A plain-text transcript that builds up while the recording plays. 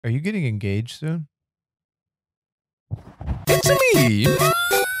Are you getting engaged soon? Itsamee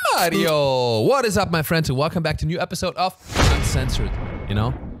Mario. What is up, my friends, and welcome back to a new episode of Uncensored. You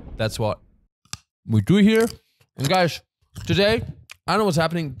know, that's what we do here. And guys, today, I don't know what's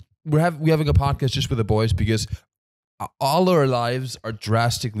happening. We're having a podcast just with the boys because all our lives are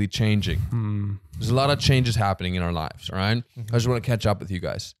drastically changing. There's a lot of changes happening in our lives, all right? I just want to catch up with you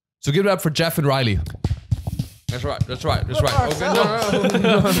guys. So give it up for Jeff and Riley. That's right. Okay,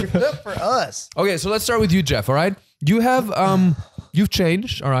 no. Good for us. Okay, so let's start with you, Jeff, all right? You have, you've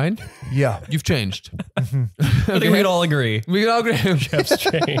changed, all right? Yeah. You've changed. I think we can all agree. We can all agree. Jeff's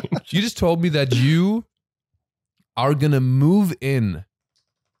changed. You just told me that you are going to move in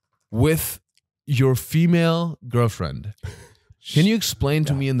with your female girlfriend. Can you explain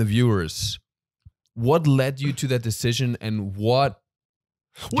to me and the viewers what led you to that decision and what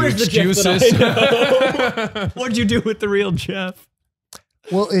Where's the excuses? Jeff that I know? What'd you do with the real Jeff?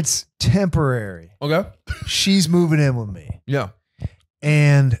 Well, it's temporary. Okay. She's moving in with me. Yeah.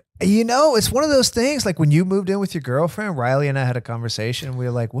 And, you know, it's one of those things like when you moved in with your girlfriend, Riley and I had a conversation and we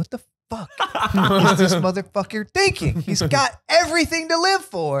were like, what the fuck is this motherfucker thinking? He's got everything to live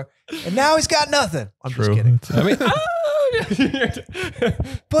for and now he's got nothing. I'm just kidding. I mean,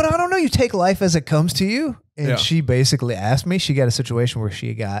 But I don't know. You take life as it comes to you. And Yeah. she basically asked me, she got a situation where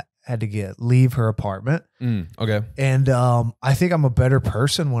she had to leave her apartment. Okay. And I think I'm a better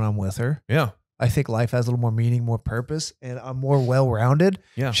person when I'm with her. Yeah. I think life has a little more meaning, more purpose, and I'm more well-rounded.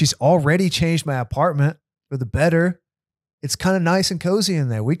 Yeah. She's already changed my apartment for the better. It's kind of nice and cozy in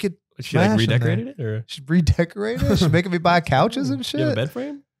there. We could she like smash in there. redecorated it, or She's redecorated it. She's making me buy couches and shit. you have a bed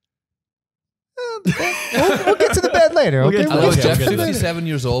frame? We'll get to the bed later. We'll Okay. get to I the love Okay, Jeff, okay. 57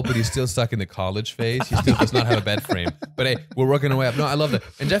 years old, but he's still stuck in the college phase. He still does not have a bed frame. But hey, we're working our way up. No, I love that.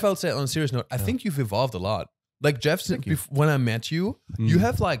 And Jeff, I would say on a serious note, I think you've evolved a lot. Like Jeff, when I met you, you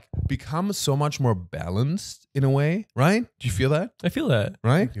have like become so much more balanced in a way, right? Do you feel that? I feel that.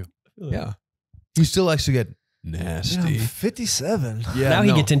 Right? I feel that. Yeah. He still likes to get Yeah, nasty. I'm 57. Yeah. Now he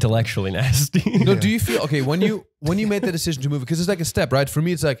no. gets intellectually nasty. No, do you feel okay when you made the decision to move? Because it's like a step, right? For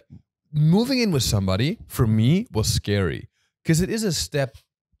me, it's like moving in with somebody. For me, was scary because it is a step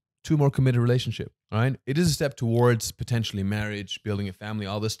to a more committed relationship, right? It is a step towards potentially marriage, building a family,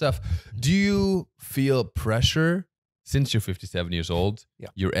 all this stuff. Do you feel pressure since you're 57 years old? Yeah.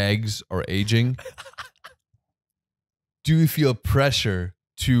 Your eggs are aging. Do you feel pressure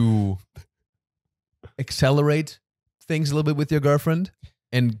to accelerate things a little bit with your girlfriend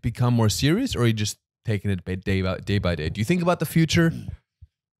and become more serious, or are you just taking it day by day? Do you think about the future?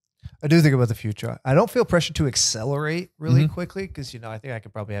 I do think about the future. I don't feel pressure to accelerate really quickly because, you know, I think I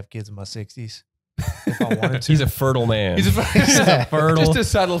could probably have kids in my 60s if I wanted to. He's a fertile man. He's a fertile, just a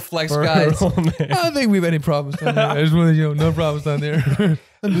subtle flex, guys. fertile man. I don't think we have any problems down there. I just want to, no problems down there.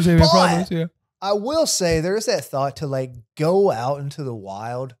 I'm just having But- problems, yeah. I will say there is that thought to like go out into the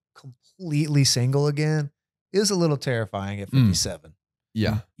wild completely single again is a little terrifying at 57.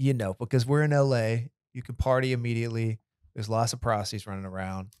 Yeah. You know, because we're in LA, you can party immediately. There's lots of prostitutes running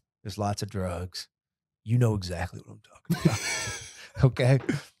around. There's lots of drugs. You know exactly what I'm talking about. Okay.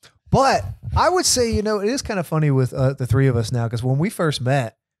 But I would say, you know, it is kind of funny with the three of us now because when we first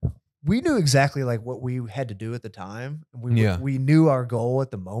met, we knew exactly like what we had to do at the time. We knew our goal at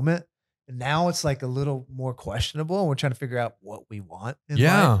the moment. And now it's like a little more questionable and we're trying to figure out what we want in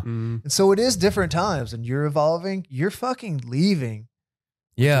life. And so it is different times and you're evolving. You're fucking leaving.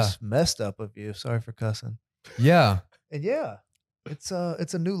 Yeah. It's messed up of you. Sorry for cussing. Yeah. And yeah, it's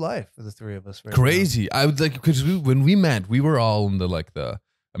a new life for the three of us. Right Crazy. I would like, because when we met, we were all in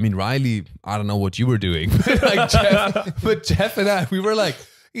I mean, Riley, I don't know what you were doing, but like Jeff and I, we were like,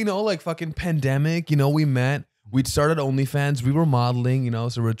 you know, like fucking pandemic, you know, we met. We'd started OnlyFans. We were modeling, you know,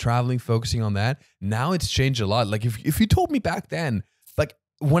 so we're traveling, focusing on that. Now it's changed a lot. Like if you told me back then, like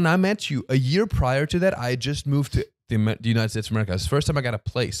when I met you a year prior to that, I just moved to the United States of America. It's the first time I got a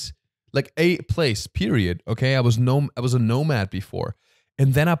place, period. Okay. I was a nomad before.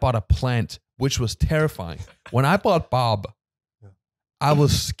 And then I bought a plant, which was terrifying. When I bought Bob, I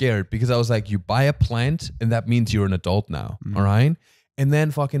was scared because I was like, you buy a plant and that means you're an adult now. All right. And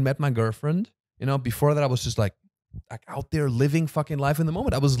then fucking met my girlfriend. You know, before that I was just like out there living fucking life in the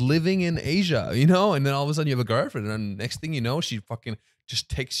moment. I was living in Asia, you know, and then all of a sudden you have a girlfriend and next thing you know, she fucking just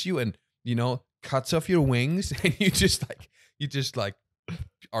takes you and, you know, cuts off your wings and you just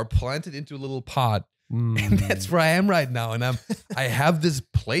are planted into a little pod. And that's where I am right now. And I have this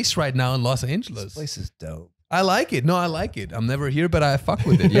place right now in Los Angeles. This place is dope. I like it. No, I like it. I'm never here, but I fuck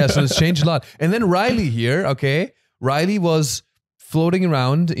with it. Yeah, so it's changed a lot. And then Riley here, okay? Riley was floating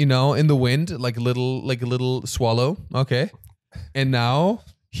around, you know, in the wind like a little swallow, okay? And now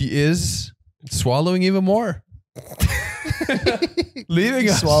he is swallowing even more. Leaving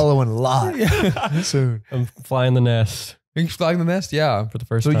us. Swallowing a lot soon. I'm flying the nest He's flying the nest, yeah. for the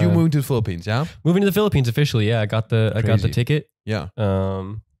first So time. you moving to the Philippines, yeah? Moving to the Philippines officially, yeah. I got the Crazy. ticket. Yeah.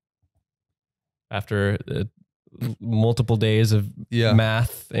 After multiple days of Yeah.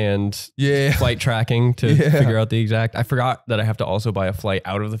 math and Yeah. flight tracking to Yeah. figure out the exact. I forgot that I have to also buy a flight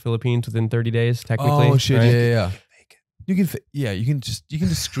out of the Philippines within 30 days. Technically, Oh shit! right? Yeah. You can, you can just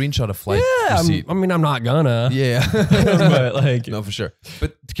screenshot a flight Yeah, receipt. I'm not gonna. Yeah. But like, No, for sure.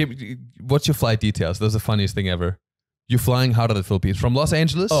 But what's your flight details? That's the funniest thing ever. You're flying out of the Philippines from Los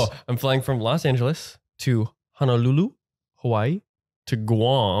Angeles. oh, I'm flying from Los Angeles to Honolulu, Hawaii, to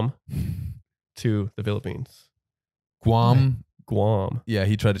Guam, to the Philippines. Guam. Guam. Yeah,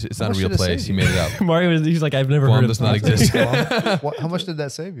 he tried to. It's How not a much real did it place. save He you? made it up. Mario, he's like, I've never Guam heard of does not this. exist. How much did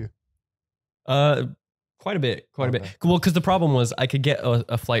that save you? Quite a bit. Okay. Well, because the problem was I could get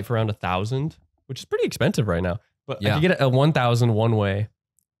a flight for around 1,000, which is pretty expensive right now. But I Yeah. could get a 1,000 one way,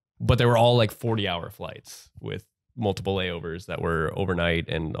 but they were all like 40-hour flights with multiple layovers that were overnight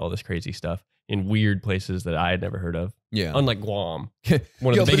and all this crazy stuff in weird places that I had never heard of. Yeah. Unlike Guam,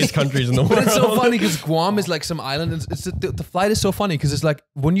 one of Yo, the but biggest countries in the world. But it's so funny because Guam is like some island. The flight is so funny because it's like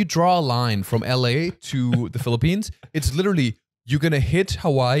when you draw a line from LA to the Philippines, it's literally you're going to hit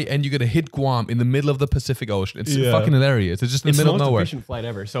Hawaii and you're going to hit Guam in the middle of the Pacific Ocean. It's Yeah. fucking hilarious. It's just in It's the the middle most of nowhere. efficient flight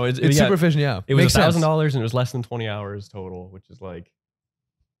ever. So it's It's super efficient, yeah. It was Makes sense. $1,000 and it was less than 20 hours total, which is like,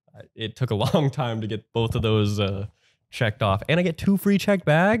 it took a long time to get both of those checked off. And I get 2 free checked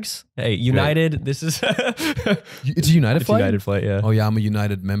bags. Hey, United, this is... It's a United It's flight? United flight, yeah. Oh, yeah, I'm a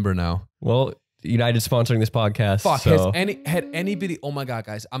United member now. Well, United sponsoring this podcast. Fuck, so. had anybody, oh my God,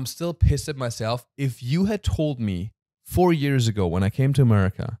 guys, I'm still pissed at myself. If you had told me 4 years ago when I came to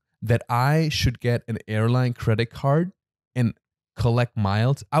America that I should get an airline credit card and collect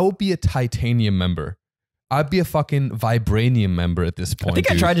miles, I would be a titanium member. I'd be a fucking vibranium member at this point. I think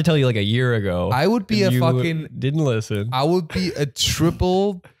I dude. tried to tell you like a year ago. I would be a and you fucking, didn't listen. I would be a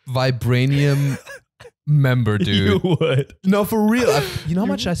triple vibranium member, dude. You would. No, for real. You know how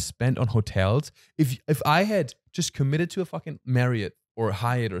much I spent on hotels? If I had just committed to a fucking Marriott or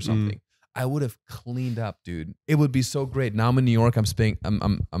Hyatt or something, I would have cleaned up, dude. It would be so great. Now I'm in New York.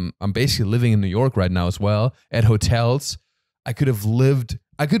 I'm basically living in New York right now as well at hotels. I could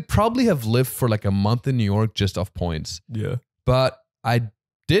probably have lived for like a month in New York just off points, Yeah. but I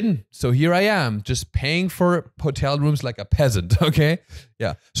didn't. So here I am, just paying for hotel rooms like a peasant. Okay,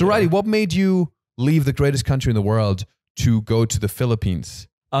 yeah. So Riley, what made you leave the greatest country in the world to go to the Philippines?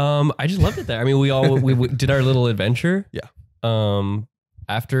 I just loved it there. I mean, we did our little adventure. Yeah.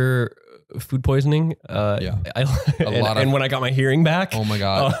 After food poisoning. Yeah. And when I got my hearing back. Oh my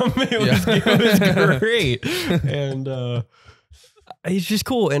God. It was great. And it's just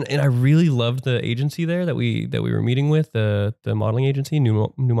cool. And I really loved the agency there that we were meeting with, the modeling agency,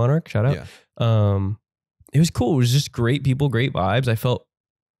 New Monarch, shout out. Yeah. It was cool. It was just great people, great vibes. I felt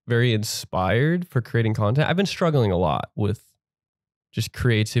very inspired for creating content. I've been struggling a lot with just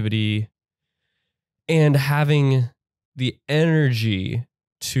creativity and having the energy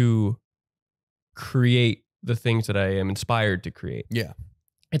to create the things that I am inspired to create. Yeah.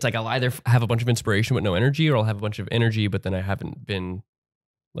 It's like I'll either have a bunch of inspiration but no energy, or I'll have a bunch of energy but then I haven't been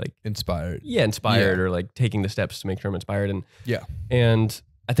like Inspired. inspired Yeah. or like taking the steps to make sure I'm inspired. And Yeah. and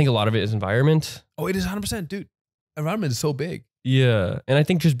I think a lot of it is environment. Oh, it is 100%, dude. Environment is so big. Yeah. And I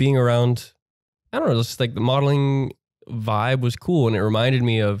think just being around, I don't know, just like the modeling vibe was cool. And it reminded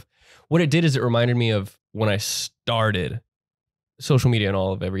me of what it did is it reminded me of when I started social media and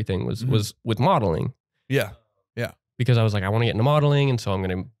all of everything was with modeling. Yeah. Because I was like, I want to get into modeling. And so I'm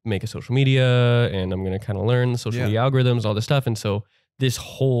going to make a social media and I'm going to kind of learn the social media algorithms, all this stuff. And so this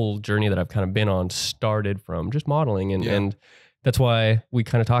whole journey that I've kind of been on started from just modeling. And that's why we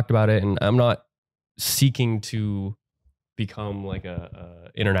kind of talked about it. And I'm not seeking to become like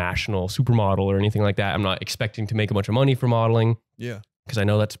a international supermodel or anything like that. I'm not expecting to make a bunch of money for modeling. Yeah. Because I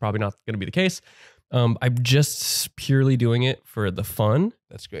know that's probably not going to be the case. I'm just purely doing it for the fun.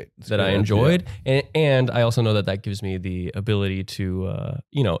 That's great. I enjoyed. And I also know that gives me the ability to,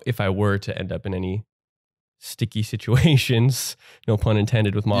 if I were to end up in any sticky situations, no pun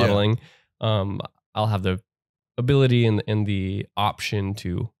intended with modeling, I'll have the ability and the option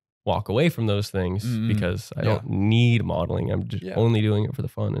to walk away from those things because I don't need modeling. I'm just only doing it for the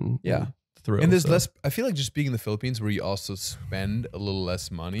fun and the thrill. And there's less, I feel like just being in the Philippines where you also spend a little less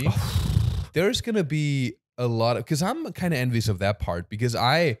money, there's going to be a lot of, because I'm kind of envious of that part because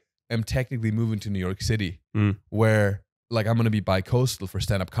I am technically moving to New York City where like I'm going to be bi-coastal for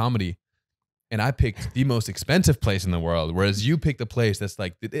stand-up comedy. and I picked the most expensive place in the world, whereas you picked a place that's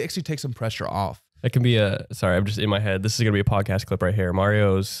like, it actually takes some pressure off. That can be sorry, I'm just in my head. This is going to be a podcast clip right here.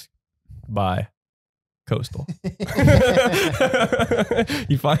 Mario's by coastal.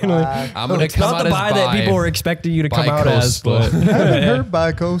 You finally. I'm going to It's come not out the as buy that people were expecting you to come out as, bi-coastal. but I haven't heard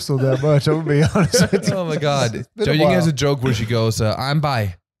bi-coastal that much. I'm gonna be honest with you. Oh my God. It's been a Joe Ying has while. a joke where she goes, I'm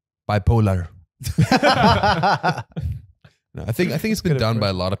bipolar. No, I think it's been done by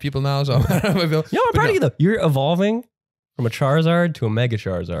a lot of people now. So I feel, yo, I'm proud of you though. You're evolving from a Charizard to a Mega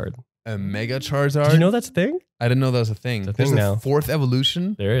Charizard. a Mega Charizard. Did you know that's a thing? I didn't know that was a thing. It's a There's thing a now. 4th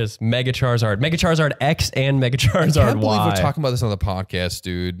evolution. There is Mega Charizard X and Mega Charizard I can't believe Y. we're talking about this on the podcast,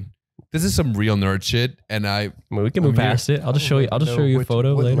 dude. This is some real nerd shit, and I mean, we can move I'm here. past it. I'll just show you. I'll just show you a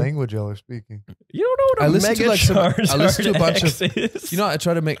photo what later. language y'all are speaking. You don't know what a I listen Mega to, like, some- I Charizard listen to a bunch X of- is. You know, I'm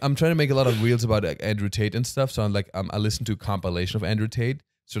trying to make a lot of reels about like, Andrew Tate and stuff. So I'm like, I listened to a compilation of Andrew Tate.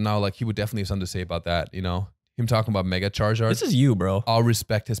 So now, like, he would definitely have something to say about that. You know, him talking about Mega Charizard. This is you, bro. I'll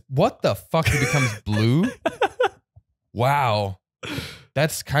respect his. What the fuck? He becomes blue. Wow,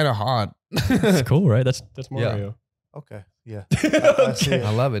 that's kind of hot. That's cool, right? That's Yeah. Mario. Okay. Yeah. Okay. I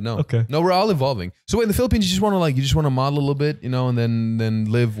love it. No, Okay. no, we're all evolving. So wait, in the Philippines, you just want to model a little bit, you know, and then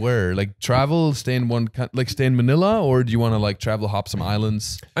live where? Like travel, stay in stay in Manila, or do you want to like travel, hop some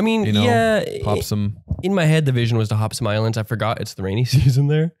islands, I mean, you know, yeah. hop some? In my head, the vision was to hop some islands. I forgot it's the rainy season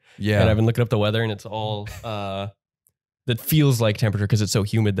there. Yeah, And I've been looking up the weather, and it's all that feels like temperature because it's so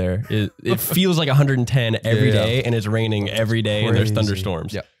humid there. It feels like 110 every Yeah. day, and it's raining every day, and there's Crazy.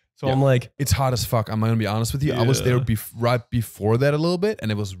 thunderstorms. Yeah. So Yeah. I'm like, it's hot as fuck. I'm gonna be honest with you. I was there Yeah. right before that a little bit, and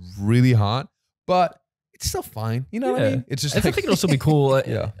it was really hot, but it's still fine. You know what I mean? It's just I like, think it'll still be cool.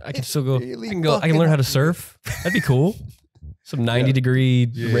 Yeah. I can still go. Really I can go. I can fucking learn how to hot. surf. That'd be cool. Some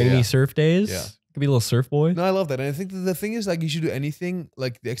 90-degree Yeah, rainy yeah. surf days. Yeah. Could be a little surf boy. No, I love that, and I think that the thing is like you should do anything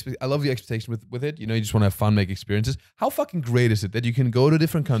like I love the expectation with it. You know, you just want to have fun, make experiences. How fucking great is it that you can go to a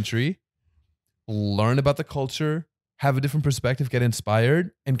different country, learn about the culture, have a different perspective, get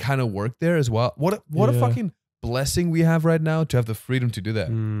inspired, and kind of work there as well. What a Yeah. fucking blessing we have right now to have the freedom to do that.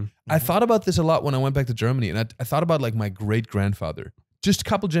 Mm. I thought about this a lot when I went back to Germany, and I thought about like my great grandfather just a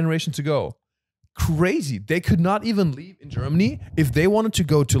couple generations ago. Crazy. They could not even leave in Germany if they wanted to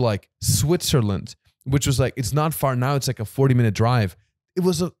go to like Switzerland, which was like, it's not far now. It's like a 40-minute drive. It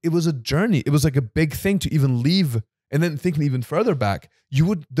was a journey. It was like a big thing to even leave. And then thinking even further back,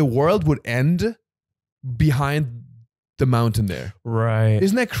 the world would end behind the mountain there. Right.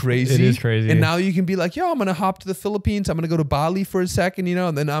 Isn't that crazy? It is crazy. And now you can be like, yo, I'm going to hop to the Philippines. I'm going to go to Bali for a second, you know,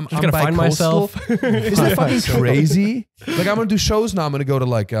 and then I'm gonna find bi-coastal. myself. Isn't that fucking crazy? Like I'm going to do shows now. I'm going to go to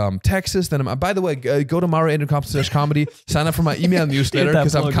like Texas. Then by the way, go to marioadrian.com/comedy. Sign up for my email newsletter that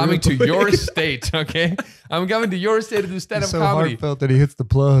because I'm plug coming real to your state, okay? I'm coming to your state to do stand-up It's so comedy. heartfelt that he hits the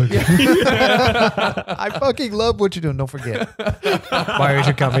plug. I fucking love what you're doing. Don't forget.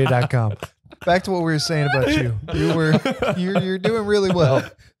 MarioAdrianComedy.com. Back to what we were saying about you. You're doing really well.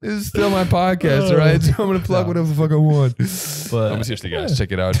 This is still my podcast, all right? So I'm going to plug whatever the fuck I want. But I'm seriously, guys,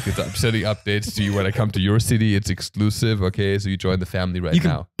 check it out. I'm sending updates to you when I come to your city. It's exclusive, okay? So you join the family right you can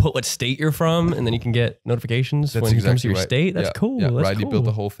now. put what state you're from, and then you can get notifications That's when you come to exactly your right. state. That's Yeah, cool. Yeah, That's Riley cool. built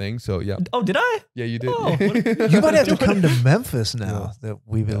the whole thing, so yeah. Oh, did I? Yeah, you did. Oh, You might have to come to Memphis now that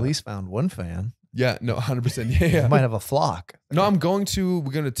we've at least found one fan. Yeah, no, 100%. Yeah. We might have a flock. No, we're going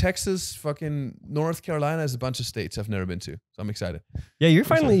to Texas, fucking North Carolina. There's a bunch of states I've never been to. So I'm excited. Yeah, you're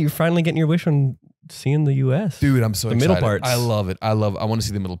finally getting your wish on seeing the U.S. Dude, I'm so The excited. middle parts. I love it. I want to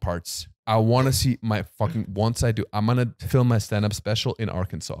see the middle parts. I want to see my fucking, once I do, I'm going to film my stand-up special in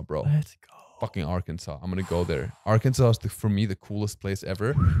Arkansas, bro. Let's go. Fucking Arkansas. I'm going to go there. Arkansas is, for me, the coolest place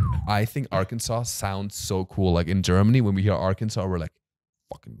ever. I think Arkansas sounds so cool. Like in Germany, when we hear Arkansas, we're like,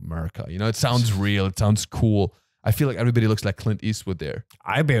 fucking America. You know, it sounds real. It sounds cool. I feel like everybody looks like Clint Eastwood there.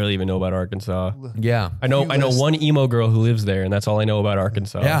 I barely even know about Arkansas. Yeah. I know one emo girl who lives there, and that's all I know about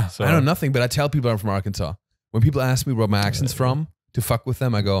Arkansas. Yeah. So, I know nothing, but I tell people I'm from Arkansas. When people ask me where my accent's from, to fuck with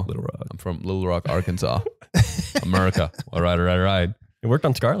them, I go, Little Rock. I'm from Little Rock, Arkansas. America. All right. It worked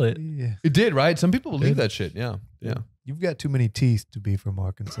on Scarlet. Yeah. It did, right? Some people believe Did. that shit. Yeah. Yeah. You've got too many teeth to be from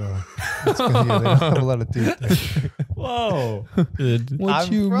Arkansas. That's 'cause, yeah, they don't have a lot of teeth there. Whoa. What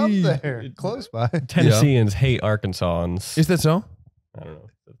I'm you from mean? there, close by. Tennesseans hate Arkansans. Is that so? I don't know.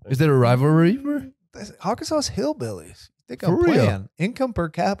 Is there a rivalry? Arkansas's hillbillies. Think For I'm real? playing. Income per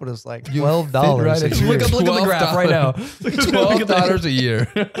capita is like You $12 fit right a in. year. Look at the graph right now. $12 a year.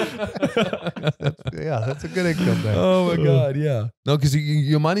 Yeah, that's a good income there. Oh my God, yeah. No, because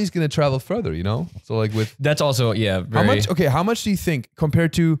your money's gonna travel further, you know. So like with That's also, yeah. how Very, much? Okay, how much do you think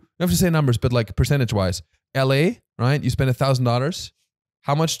compared to? You don't have to say numbers, but like percentage wise, LA, right? You spend $1,000.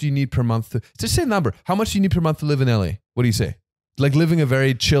 how much do you need per month? Just say a number. How much do you need per month to live in LA? What do you say? Like living a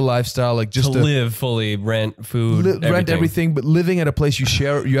very chill lifestyle, like just to live fully, rent, food, rent everything, but living at a place you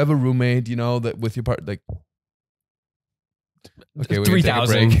share. You have a roommate, you know, that with your part, like. Okay,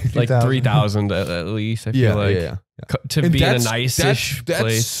 3,000, like 3,000 at least. I feel like to and be in a nice-ish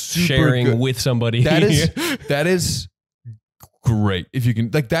place, sharing good. With somebody. That is great if you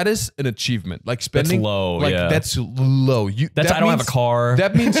can. Like that is an achievement. Like spending that's low. Like that's low. I don't have a car.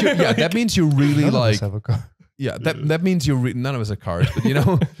 That means you're, that means you're really None like. Of us have a car. Yeah, that means you're none of us have cars, but you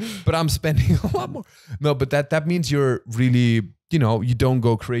know, but I'm spending a lot more. No, but that means you're really, you know, you don't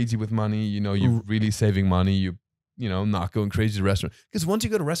go crazy with money. You know, you're really saving money. You know, not going crazy to the restaurant. Because once you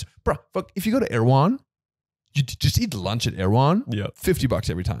go to restaurant, bro, fuck, if you go to Erewhon, you just eat lunch at Erewhon, $50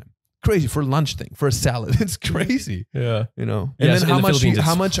 every time. Crazy for a lunch thing, for a salad. It's crazy. Yeah. You know? And then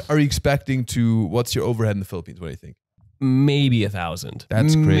how much are you expecting to, what's your overhead in the Philippines? What do you think? Maybe 1,000.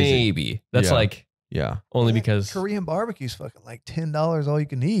 That's crazy. Maybe. That's like, only because Korean barbecue's fucking like $10 all you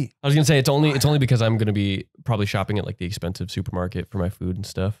can eat. I was gonna say it's only because I'm gonna be probably shopping at like the expensive supermarket for my food and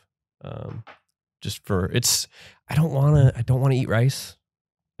stuff. Just for I don't want to eat rice.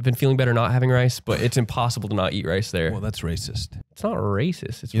 I've been feeling better not having rice, but it's impossible to not eat rice there. Well, that's racist. It's not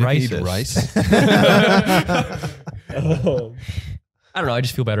racist. It's you racist. Eat rice? I don't know. I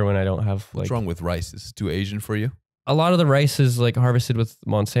just feel better when I don't have like. What's wrong with rice? Is it too Asian for you? A lot of the rice is like harvested with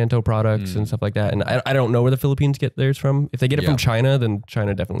Monsanto products and stuff like that. And I don't know where the Philippines get theirs from. If they get it from China, then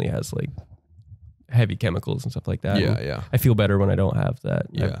China definitely has like heavy chemicals and stuff like that. Yeah. I feel better when I don't have that.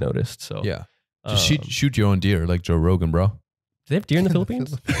 I've noticed. So yeah. Just shoot your own deer like Joe Rogan, bro. Do they have deer in the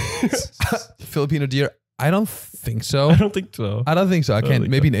Philippines? Filipino deer? I don't think so. I don't think so. I can't.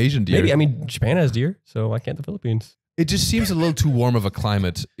 Maybe an Asian deer. Maybe. I mean, Japan has deer, so why can't the Philippines? It just seems a little too warm of a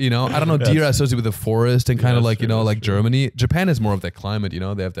climate, you know? I don't know, deer are associated with the forest and kind of like, you know, like Germany. Japan is more of that climate, you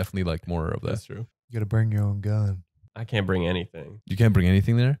know? They have definitely like more of that. That's true. You gotta bring your own gun. I can't bring anything. You can't bring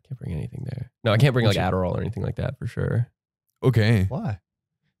anything there? Can't bring anything there. No, I can't bring like Adderall or anything like that for sure. Okay. Why?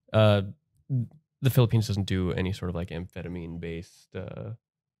 The Philippines doesn't do any sort of like amphetamine based,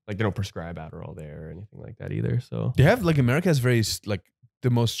 like they don't prescribe Adderall there or anything like that either. So they have like America has very like the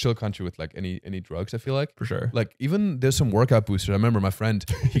most chill country with like any drugs. I feel like for sure. Like even there's some workout boosters. I remember my friend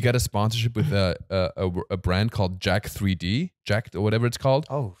he got a sponsorship with a brand called Jack 3D, Jack or whatever it's called.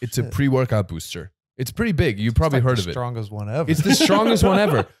 Oh, it's a pre-workout booster. It's pretty big. You probably heard of it. Strongest one ever. It's the strongest one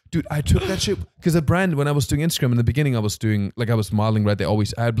ever. Dude, I took that shit because the brand, when I was doing Instagram in the beginning, I was modeling, right?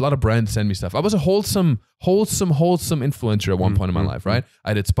 I had a lot of brands send me stuff. I was a wholesome influencer at one point in my life, right?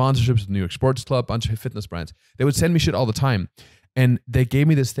 I did sponsorships with New York Sports Club, bunch of fitness brands. They would send me shit all the time. And they gave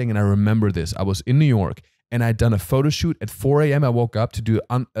me this thing and I remember this. I was in New York and I'd done a photo shoot at 4 a.m. I woke up to do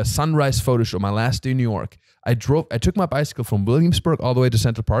a sunrise photo shoot, my last day in New York. I took my bicycle from Williamsburg all the way to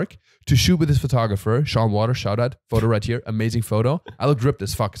Central Park to shoot with this photographer, Sean Waters, shout out, photo right here, amazing photo. I looked ripped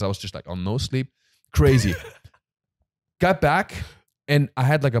as fuck because I was just like on no sleep, crazy. Got back and I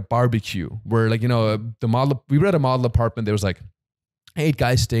had like a barbecue where like, you know, we were at a model apartment. There was like 8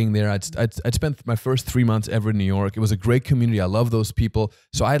 guys staying there. I'd spent my first 3 months ever in New York. It was a great community. I love those people.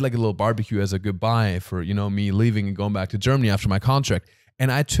 So I had like a little barbecue as a goodbye for, you know, me leaving and going back to Germany after my contract.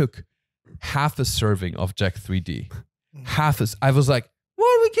 And I took half a serving of Jack 3D. I was like, what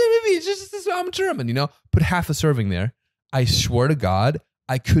are we kidding me? It's just I'm German, you know? Put half a serving there. I swear to God,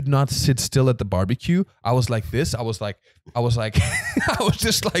 I could not sit still at the barbecue. I was like this. I was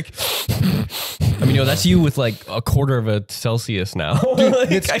just like. I mean, that's you with like a quarter of a Celsius now. Dude,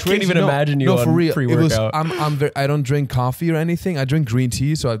 like, it's I crazy. can't even imagine you on for real. pre-workout. I don't drink coffee or anything. I drink green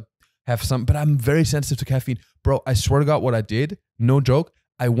tea, so I have some, but I'm very sensitive to caffeine. Bro, I swear to God, what I did, no joke,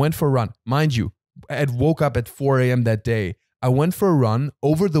 I went for a run. Mind you, I had woke up at 4 a.m. that day. I went for a run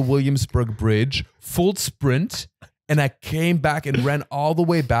over the Williamsburg Bridge, full sprint, and I came back and ran all the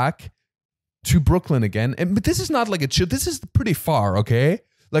way back to Brooklyn again. But this is not like a chill. This is pretty far, okay?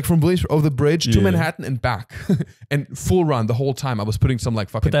 Like from Williamsburg over the bridge to Manhattan and back, and full run the whole time. I was putting some like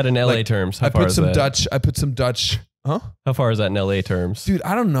fucking. Put that in LA terms. How far is that? I put some Dutch. Huh? How far is that in LA terms? Dude,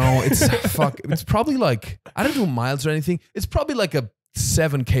 I don't know. It's It's probably like, I don't do miles or anything. It's probably like a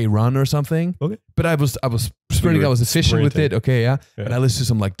 7K run or something. Okay. But I was sprinting. I was efficient with it. Okay, yeah. And I listened to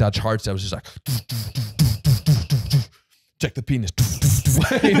some like Dutch hearts. I was just like, check the penis.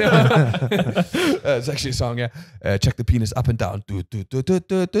 You know? It's actually a song, yeah. Check the penis up and down.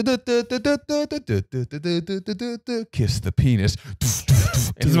 Kiss the penis.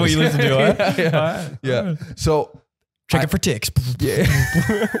 This is what you listen to, huh? Yeah. So Check it for ticks. Yeah.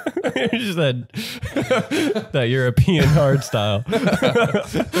 Just that European hard style.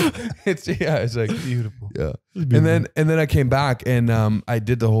 It's like Beautiful. yeah. And then I came back and I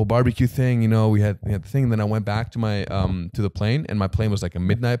did the whole barbecue thing. You know, we had the thing. And then I went back to my to the plane, and my plane was like a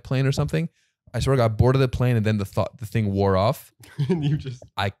midnight plane or something. I sort of got bored of the plane, and then the thing wore off. And you just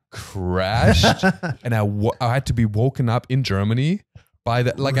I crashed, and I had to be woken up in Germany by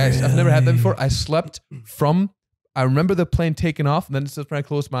that. Like I've never had that before. I slept from. I remember the plane taking off, and then just when I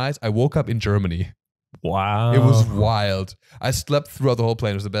closed my eyes, I woke up in Germany. wow. It was wild. I slept throughout the whole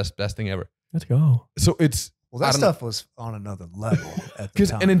plane. It was the best thing ever. Let's go. So it's Well, that stuff was on another level at the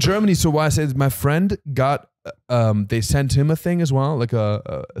time. and in Germany. So why I said my friend got they sent him a thing as well, like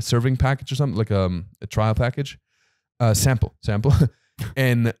a serving package or something, like a trial package, sample,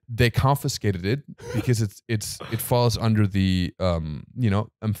 and they confiscated it because it falls under the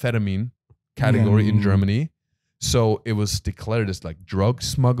amphetamine category in Germany. So it was declared as like drug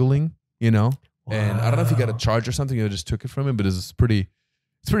smuggling, you know. Wow. And I don't know if he got a charge or something. They just took it from him, but it's pretty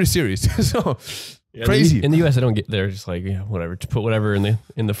serious. So crazy. In the US, I don't get there. Just like whatever, to put whatever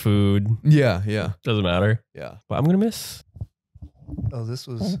in the food. Yeah, Doesn't matter. yeah. But I'm gonna miss Oh, this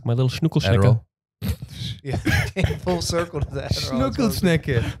was my little schnuckelschnecke. came full circle to that.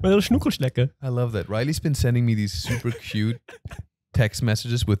 Schnuckelsnecke. My little schnuckelschnecke. I love that. Riley's been sending me these super cute text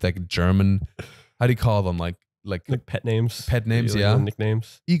messages with like German. How do you call them? Like pet names. Pet names, Like yeah.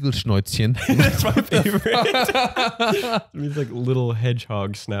 Nicknames. Igelschnäuzchen. That's my favorite. It means like little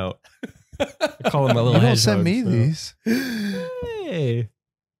hedgehog snout. I call him my little You hedgehog don't send me snout. these. Hey,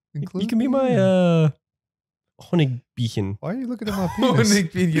 you Include can be me. my honeybeechen. Why are you looking at my Oh, penis?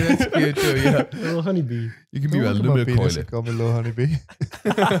 Nick, yeah, that's cute too. Yeah, Little honeybee. you can be Don't a look at little my penis coil. and call me little honeybee.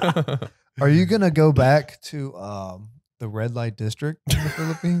 Are you gonna go back to the red light district in the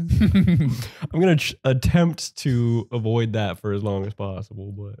Philippines? I'm gonna attempt to avoid that for as long as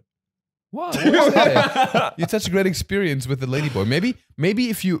possible, but Wow, what is that? You had such a great experience with the ladyboy. Maybe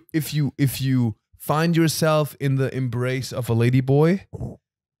if you find yourself in the embrace of a ladyboy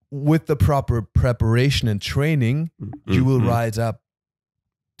with the proper preparation and training, you will rise up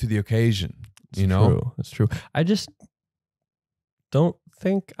to the occasion. You know, That's true. I just don't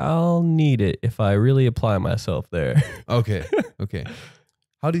think I'll need it if I really apply myself there. Okay.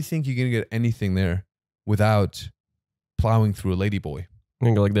 How do you think you're gonna get anything there without plowing through a ladyboy? I'm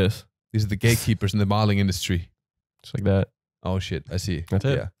gonna go like this, These are the gatekeepers in the modeling industry. just like that. Oh shit, I see. That's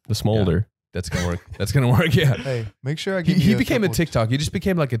it. Yeah, The smolder. that's gonna work. That's gonna work. Yeah. Hey, make sure I give He you became a couple- TikTok. He just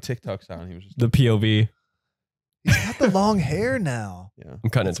became like a TikTok sound. He was just The POV. He's got the long hair now. yeah. I'm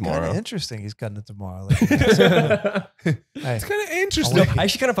cutting It's it kind of tomorrow. interesting. He's cutting it tomorrow. Hey, It's kind of interesting. No, I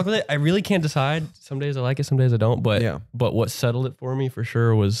actually kind of fuck with it. I really can't decide. Some days I like it, some days I don't. But Yeah. but what settled it for me for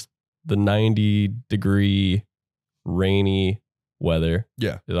sure was the 90-degree rainy weather.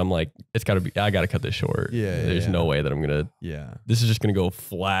 Yeah. 'Cause I'm like, I gotta cut this short. Yeah, There's yeah. no way that I'm gonna. Yeah. This is just gonna go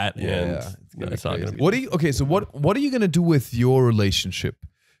flat. Yeah. And It's gonna be it's not crazy. gonna be. So what are you gonna do with your relationship?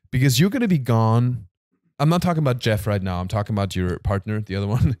 Because you're gonna be gone. I'm not talking about Jeff right now. I'm talking about your partner, the other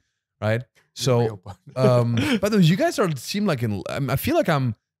one, right? So, by the way, you guys seem like I feel like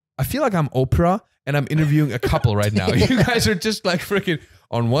I'm Oprah and I'm interviewing a couple right now. You guys are just like freaking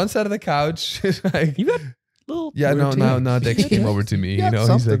on one side of the couch. Like, You got little. yeah, no, Dex came over to me. You know, he's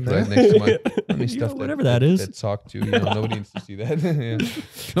like something right there. next to my. Let me You stuff know, whatever that is. That sock too. You know, nobody needs to see that. Yeah.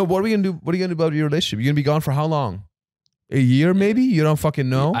 No, what are we gonna do? What are you gonna do about your relationship? You're gonna be gone for how long? A year, maybe? You don't fucking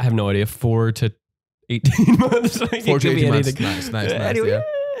know. I have no idea. 4 to 18 months. Like, 4 it to could be 18 months. anything. Nice. Anyway,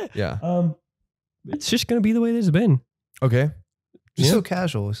 Yeah. It's just gonna be the way it has been. Okay. He's Yeah. so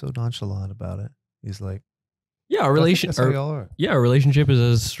casual. He's so nonchalant about it. He's like, Yeah, our relation. That's how y'all are. Yeah, our relationship is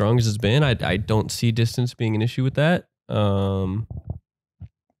as strong as it's been. I don't see distance being an issue with that.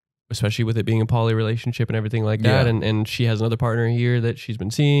 Especially with it being a poly relationship and everything like that. Yeah. And she has another partner here that she's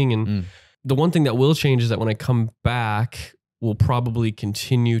been seeing. And the one thing that will change is that when I come back, we'll probably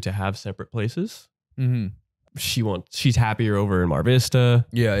continue to have separate places. Mm-hmm. She's happier over in Mar Vista.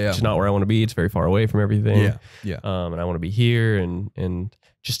 Yeah. It's not where I want to be. It's very far away from everything. Yeah. And I want to be here and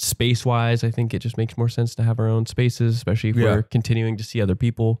just space wise, I think it just makes more sense to have our own spaces, especially if Yeah. we're continuing to see other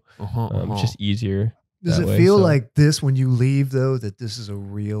people. It's just easier. Does that it way, feel so- like this when you leave, though, that this is a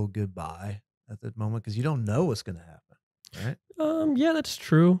real goodbye at that moment? Because you don't know what's going to happen, right? Yeah, that's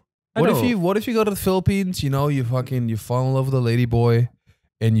true. What if you go to the Philippines, you know, you fall in love with a lady boy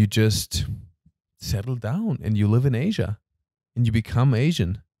and you just settle down and you live in Asia and you become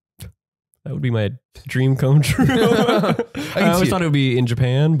Asian? That would be my dream come true. I always thought it would be in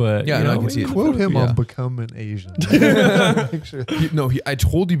Japan, but Yeah, you no, know, I can see it. Quote him Yeah. on becoming Asian. Make sure. I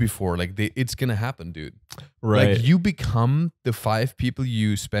told you before, like it's gonna happen, dude. right. Like you become the 5 people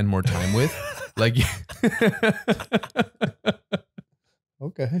you spend more time with. Like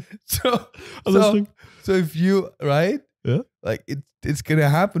Okay. so listening. if you right, Yeah. like it's gonna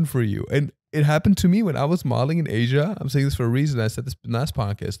happen for you. And it happened to me when I was modeling in Asia. I'm saying this for a reason. I said this in the last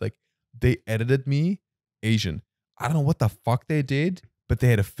podcast. Like they edited me Asian. I don't know what the fuck they did, but they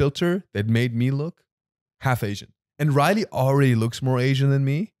had a filter that made me look half Asian. And Riley already looks more Asian than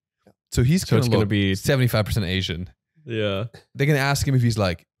me. So he's So it's gonna gonna be 75% Asian. yeah. They're gonna ask him if he's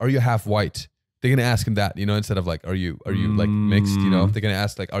like, are you half white? They're gonna ask him that, instead of like, are you like mixed? They're gonna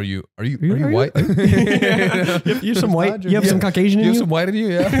ask like, are you white? You have some white. You have some Caucasian You in have you. some white in you,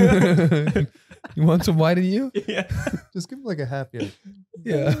 yeah. You want some white in you? Yeah. Just give him like a half year.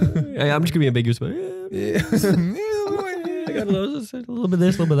 Yeah. I'm just gonna be ambiguous, but Yeah. I got a little bit of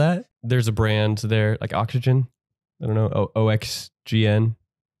this, a little bit of that. There's a brand there, like Oxygen. I don't know, OXGN.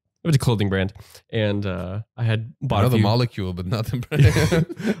 It was a clothing brand, and I had bought I know a the few. molecule, but not the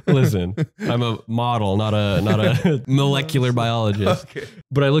brand. Listen, I'm a model, not a molecular biologist. Okay.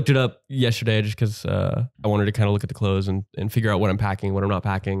 But I looked it up yesterday just because I wanted to kind of look at the clothes and figure out what I'm packing, what I'm not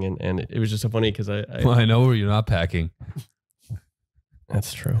packing, and it was just so funny because Well, I know where you're not packing.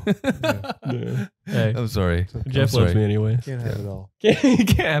 that's true. Yeah. Hey, I'm sorry. Jeff I'm loves sorry. me anyway. Can't have it all. You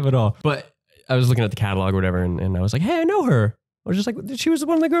can't have it all. But I was looking at the catalog or whatever, and I was like, hey, I know her. I was just like, she was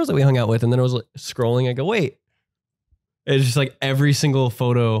one of the girls that we hung out with. And then I was like, scrolling. I go, wait. It's just like every single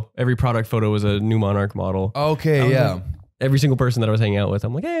photo, every product photo was a New Monarch model. Okay, yeah. Like, every single person that I was hanging out with,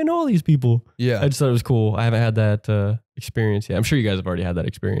 I'm like, hey, I know all these people. Yeah. I just thought it was cool. I haven't had that experience yet. I'm sure you guys have already had that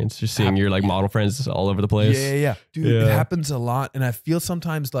experience, just seeing your like model friends all over the place. Yeah. Dude, Yeah. it happens a lot. And I feel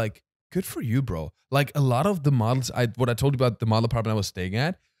sometimes like, good for you, bro. Like a lot of the models, what I told you about the model apartment I was staying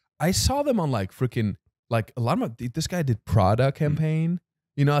at, I saw them on like freaking, like a lot of this guy did Prada campaign.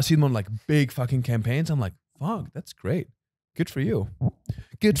 I see them on like big fucking campaigns. I'm like, fuck, that's great. Good for you.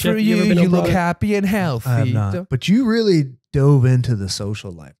 Good Jeff, for you you. ever been You on look Prada? happy and healthy. I have not. But you really dove into the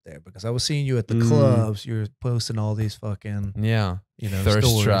social life there because I was seeing you at the clubs. You were posting all these fucking, Yeah. stories.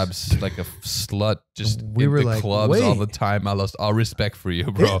 Thirst traps like a slut just We in were the like, clubs all wait. the time. I lost all respect for you,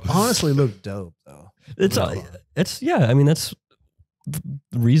 bro. It honestly looked dope though. It's yeah. I mean, that's the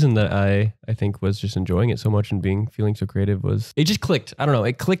reason that I think was just enjoying it so much and feeling so creative was it just clicked. I don't know.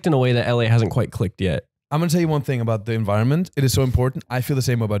 It clicked in a way that LA hasn't quite clicked yet. I'm going to tell you one thing about the environment. It is so important. I feel the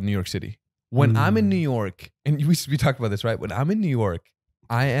same about New York City. When I'm in New York, and we talked about this, right? When I'm in New York,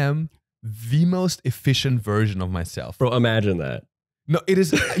 I am the most efficient version of myself. Bro, imagine that. No, it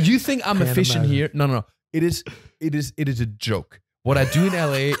is. You think I'm Can't efficient imagine. here? No. It is a joke. What I do in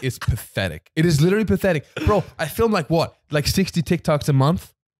LA is pathetic. It is literally pathetic. Bro, I film like what? Like 60 TikToks a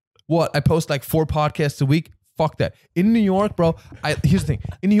month? What? I post like 4 podcasts a week? Fuck that. In New York, bro, here's the thing.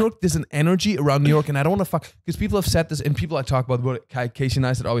 In New York, there's an energy around New York, and I don't want to fuck, because people have said this, and people I talk about, Casey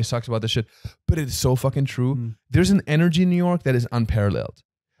Neistat always talks about this shit, but it is so fucking true. There's an energy in New York that is unparalleled.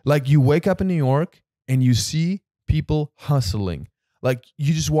 Like, you wake up in New York, and you see people hustling. Like,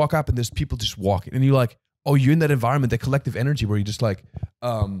 you just walk up, and there's people just walking, and you're like, oh, you're in that environment, that collective energy where you're just like,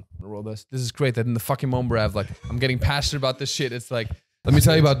 roll this. This is great. That in the fucking moment where I'm getting passionate about this shit, it's like, let me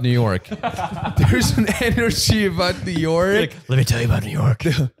tell you about New York. There's an energy about New York. Let me tell you about New York.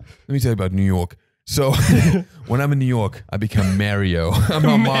 Let me tell you about New York. So when I'm in New York, I become Mario. I'm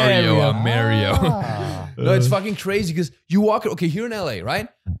not Mario. I'm Mario. No, it's fucking crazy because you walk. Okay, here in LA, right?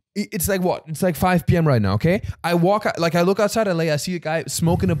 It's like what? It's like 5 p.m. right now. Okay, I look outside LA. I see a guy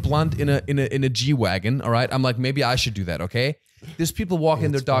smoking a blunt in a G-Wagon. All right, I'm like, maybe I should do that. Okay. There's people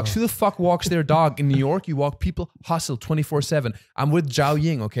walking their dogs. Who the fuck walks their dog in New York? You walk, people hustle 24/7. I'm with Zhao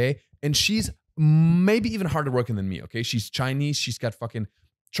Ying, okay? And she's maybe even harder working than me, okay? She's Chinese. She's got fucking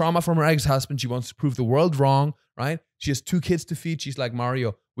trauma from her ex-husband. She wants to prove the world wrong, right? She has 2 kids to feed. She's like,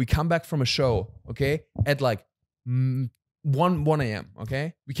 Mario, we come back from a show, okay? At like 1 a.m.,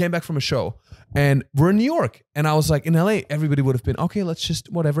 okay? We came back from a show and we're in New York. And I was like, in LA, everybody would have been, okay, let's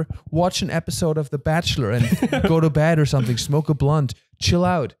just, whatever, watch an episode of The Bachelor and go to bed or something, smoke a blunt, chill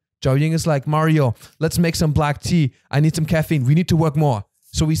out. Zhao Ying is like, Mario, let's make some black tea. I need some caffeine. We need to work more.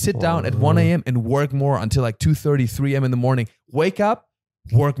 So we sit down at 1 a.m. and work more until like 2:30, 3 a.m. in the morning. Wake up,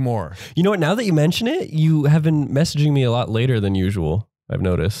 work more. You know what? Now that you mention it, you have been messaging me a lot later than usual. I've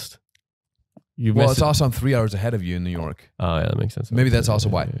noticed. It's also I'm 3 hours ahead of you in New York. Oh yeah, that makes sense. Maybe that's also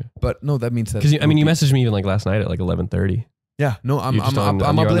why. Yeah. But no, that means that. Because you messaged me even like last night at like 11:30. Yeah, no, I'm You're just up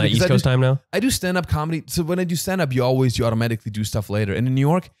on because that East Coast time now? I do stand-up comedy. So when I do stand-up, you automatically do stuff later. And in New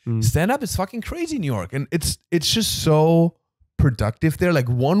York, stand-up is fucking crazy in New York. And it's just so productive there. Like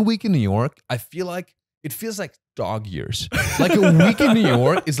 1 week in New York, I feel like it feels like dog years. Like a week in New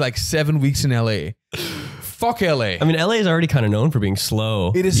York is like 7 weeks in LA. Fuck LA. I mean, LA is already kind of known for being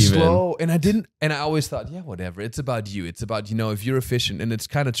slow. It is slow. And I always thought, yeah, whatever. It's about you. It's about, if you're efficient. And it's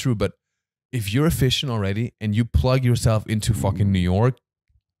kind of true, but if you're efficient already and you plug yourself into fucking New York,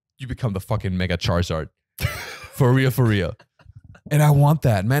 you become the fucking mega Charizard. For real. And I want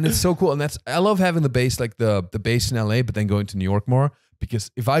that, man. It's so cool. And I love having the base, like the base in LA, but then going to New York more. Because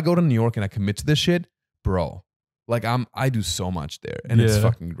if I go to New York and I commit to this shit, bro, like I do so much there. And it's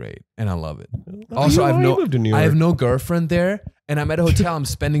fucking great. And I love it. Also, I have no girlfriend there. And I'm at a hotel. I'm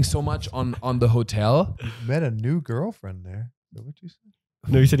spending so much on the hotel. You met a new girlfriend there. Is that what you said?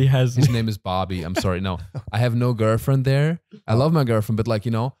 No, he said he has. His name is Bobby. I'm sorry. No, I have no girlfriend there. I love my girlfriend, but like,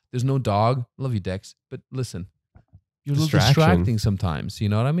 there's no dog. Love you, Dex. But listen, you're a little distracting sometimes. You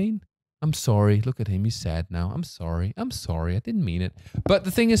know what I mean? I'm sorry. Look at him. He's sad now. I'm sorry. I didn't mean it. But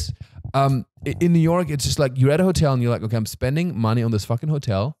the thing is, in New York, it's just like you're at a hotel and you're like, okay, I'm spending money on this fucking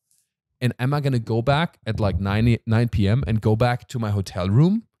hotel. And am I going to go back at like 9 p.m. and go back to my hotel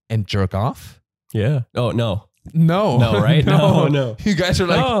room and jerk off? Yeah. Oh, no. No, right? No. You guys are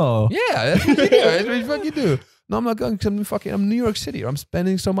like, yeah, that's what you do. That's what you fucking do. No, I'm not going. I'm New York City. Or I'm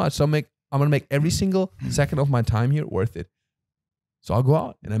spending so much. So I'm gonna make every single second of my time here worth it. So I'll go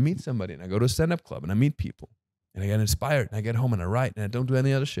out and I meet somebody and I go to a stand-up club and I meet people and I get inspired and I get home and I write and I don't do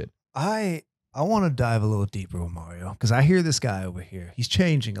any other shit. I want to dive a little deeper with Mario because I hear this guy over here. He's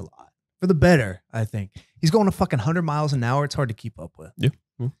changing a lot for the better. I think he's going to fucking 100 miles an hour. It's hard to keep up with.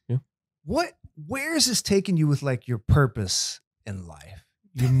 Yeah. Where is this taking you with like your purpose in life?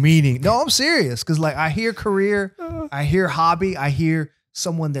 Your meaning? No, I'm serious. Cause like I hear career, I hear hobby, I hear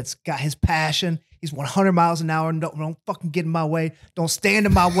someone that's got his passion. He's 100 miles an hour and don't fucking get in my way. Don't stand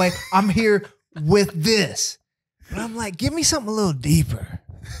in my way. I'm here with this. But I'm like, give me something a little deeper.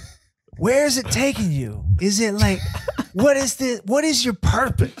 Where is it taking you? Is it like, what is this? What is your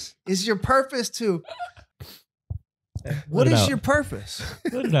purpose? Is your purpose to... What is your purpose?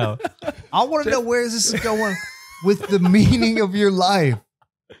 Let it out. I want to know where this is going with the meaning of your life.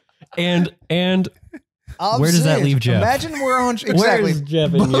 And I'm where does that serious. leave Jeff? Imagine we're on Where is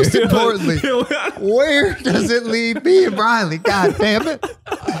Jeff in Most you? importantly, where does it leave me and Riley? God damn it!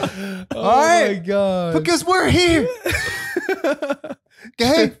 All right, my God. because we're here.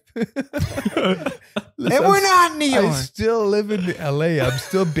 Okay, and we're not in New York. I still live in LA. I'm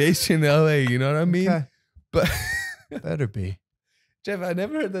still based in LA. You know what I mean? Okay. But Better be. Jeff, I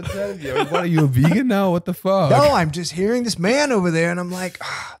never heard that side of you. What, are you a vegan now? What the fuck? No, I'm just hearing this man over there, and I'm like,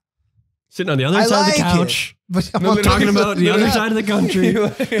 Sitting on the other I side of the like couch. but I'm We're talking about the other side of the country.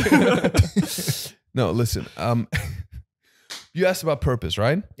 No, listen. You asked about purpose,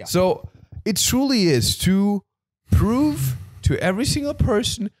 right? Yeah. So it truly is to prove to every single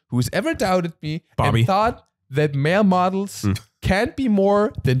person who's ever doubted me Bobby. and thought that male models can't be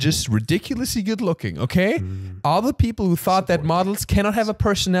more than just ridiculously good looking, okay? All the people who thought that models cannot have a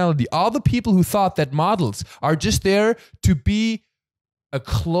personality, all the people who thought that models are just there to be a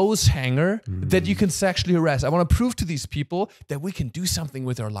clothes hanger that you can sexually harass. I want to prove to these people that we can do something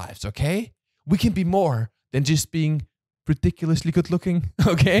with our lives, okay? We can be more than just being ridiculously good looking,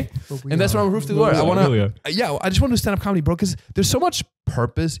 okay? And that's what I want to prove to the world. I want to, I just want to do stand-up comedy, bro, because there's so much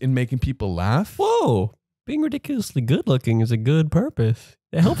purpose in making people laugh. Whoa. Being ridiculously good looking is a good purpose.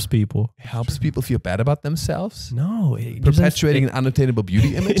 It helps people. It helps people feel bad about themselves. No. It gives Perpetuating an unattainable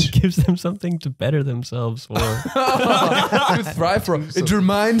beauty image. It gives them something to better themselves for. To thrive for. It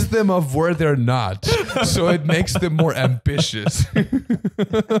reminds them of where they're not. So it makes them more ambitious.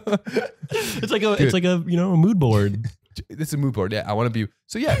 It's like a a mood board. It's a mood board. Yeah, I want to be.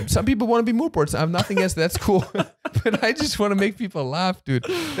 So yeah, some people want to be mood boards. I have nothing against that. That's cool. But I just want to make people laugh, dude.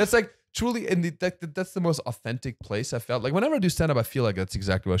 That's like truly, and that's the most authentic place I felt. Like whenever I do stand up, I feel like that's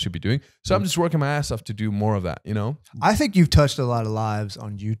exactly what I should be doing. So I'm just working my ass off to do more of that, you know? I think you've touched a lot of lives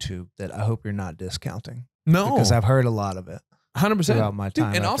on YouTube that I hope you're not discounting. No. Because I've heard a lot of it. 100%. Throughout my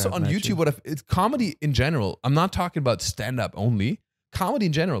time. Dude, and also on YouTube, it's comedy in general. I'm not talking about stand up only. Comedy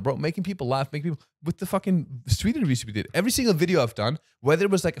in general, bro. Making people laugh, making people with the fucking street interviews we did. Every single video I've done, whether it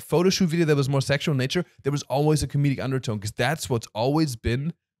was like a photo shoot video that was more sexual in nature, there was always a comedic undertone because that's what's always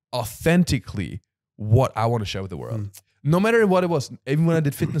been authentically what I want to share with the world. No matter what it was, even when I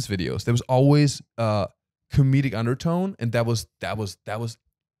did fitness videos, there was always a comedic undertone, and that was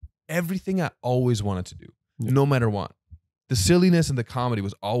everything I always wanted to do, no matter what. The silliness and the comedy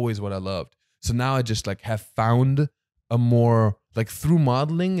was always what I loved. So now I just like have found a more like through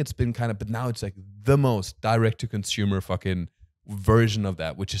modeling, it's been kind of, but now it's like the most direct to consumer fucking version of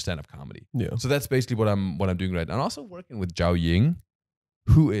that, which is stand-up comedy. Yeah. So that's basically what I'm doing right now. I'm also working with Zhao Ying,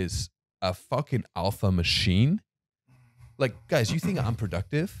 who is a fucking alpha machine. Like, guys, you think I'm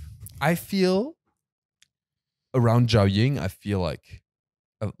productive? I feel around Zhao Ying, I feel like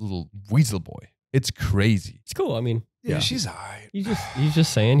a little weasel boy. It's crazy. It's cool. I mean, Yeah, she's all right. He's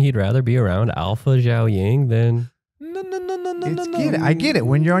just saying he'd rather be around Alpha Zhao Ying than. No. Get it. I get it.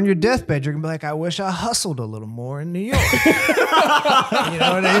 When you're on your deathbed, you're gonna be like, I wish I hustled a little more in New York. You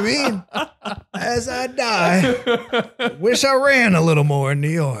know what I mean? As I die, wish I ran a little more in New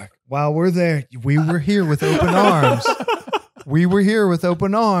York. While we're there, we were here with open arms. We were here with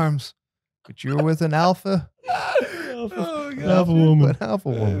open arms, but you were with an alpha. Oh, God. Alpha woman. An alpha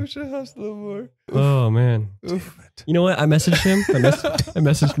woman. wish I hustled more. Oh man. Damn it. You know what? I messaged him. I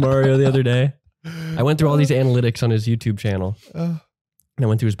messaged Mario the other day. I went through all these analytics on his YouTube channel. And I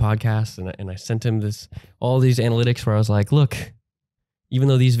went through his podcast and I sent him all these analytics where I was like, look, even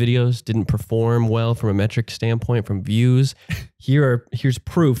though these videos didn't perform well from a metric standpoint, from views, here's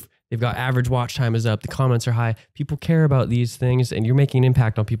proof. They've got average watch time is up. The comments are high. People care about these things and you're making an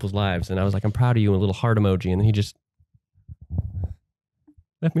impact on people's lives. And I was like, I'm proud of you, and a little heart emoji. And then he just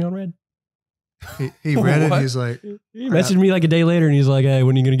left me on red. He read it. He's like, He messaged me like a day later and he's like, hey,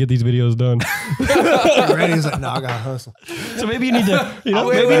 when are you going to get these videos done? he read it. He's like, no, I gotta hustle. So maybe you need to, wait,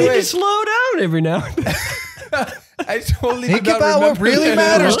 maybe you need wait. to slow down every now and then. I totally Think did not about what remember really that.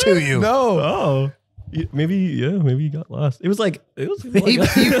 matters to you. No. Oh. Maybe you got lost. It was like Maybe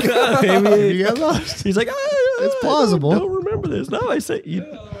you got lost. He's like, It's plausible. I don't remember this. No, I say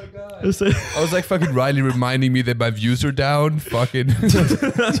Oh my God. I was like fucking Riley reminding me that my views are down. Fucking. Yeah, a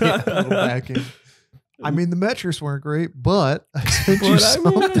little backing. I mean, the metrics weren't great, but I sent you I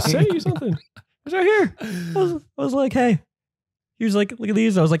something. sent you something. It's right here. I was like, hey. He was like, look at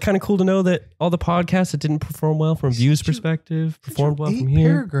these. I was like, kind of cool to know that all the podcasts that didn't perform well from views perspective performed well from here.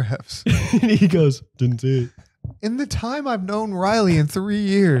 Paragraphs. And he goes, didn't see it. In the time I've known Riley in 3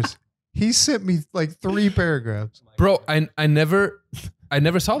 years, he sent me like 3 paragraphs. Bro, I never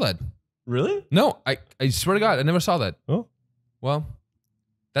saw that. Really? No, I swear to God, I never saw that. Oh. Well,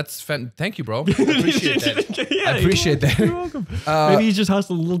 that's thank you, bro. I appreciate that. Yeah, I appreciate that. You're welcome. Maybe he's just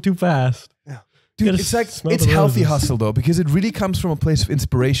hustled a little too fast. Dude, gotta it's like, smell it's the healthy roses. hustle though, because it really comes from a place of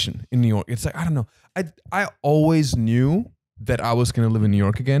inspiration in New York. It's like, I don't know. I always knew that I was going to live in New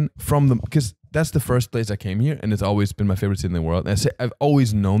York again because that's the first place I came here, and it's always been my favorite city in the world. And I've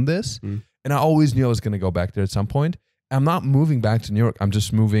always known this, and I always knew I was going to go back there at some point. I'm not moving back to New York. I'm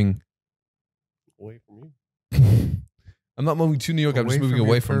just moving Away from you. I'm not moving to New York. I'm just Away moving from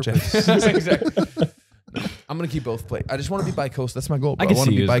away your from purpose. Exactly. No, I'm going to keep both places. I just want to be bi-coastal. That's my goal. Bro. I I can want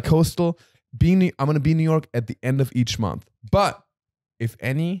to see be you. bi-coastal. I'm going to be in New York at the end of each month. But if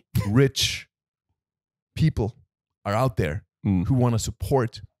any rich people are out there who want to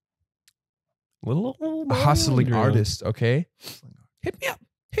support Little a hustling artist, okay? Hit me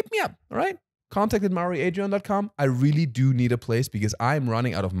up. All right? Contact at marioadrion.com. I really do need a place because I'm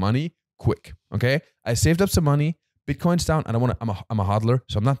running out of money quick. Okay? I saved up some money. Bitcoin's down. I don't want to. I'm a hodler,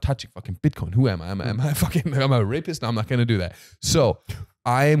 so I'm not touching fucking Bitcoin. Who am I? Am I fucking? I'm a rapist? No, I'm not going to do that. So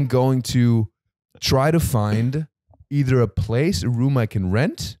I am going to try to find either a room I can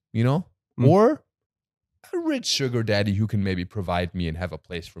rent, or a rich sugar daddy who can maybe provide me and have a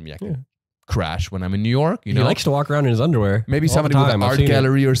place for me. I can crash when I'm in New York. He likes to walk around in his underwear. Maybe all somebody the with time. an I've art seen it.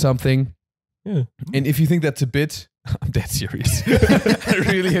 gallery or something. Yeah. And if you think that's a bit, I'm dead serious. I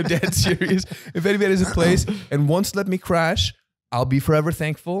really am dead serious. If anybody has a place and wants to let me crash, I'll be forever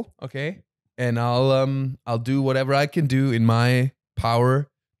thankful. Okay, and I'll do whatever I can do in my power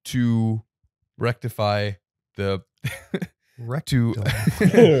to rectify the to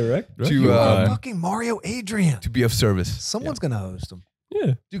fucking Mario Adrian. to be of service. Someone's gonna host him.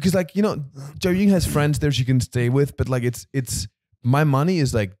 Yeah. Dude, because Joe Ying has friends there she can stay with, but like it's my money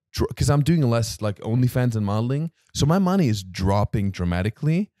is like, because I'm doing less like OnlyFans and modeling, so my money is dropping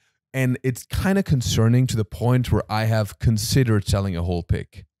dramatically, and it's kind of concerning to the point where I have considered selling a whole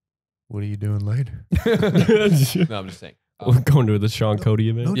pig. What are you doing later? No, I'm just saying. We're going to the Sean Cody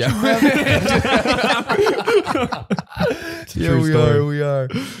event. Don't Yeah. Yeah, we are.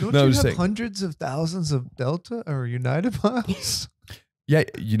 Don't No, I'm you just have saying. hundreds of thousands of Delta or United miles? Yeah,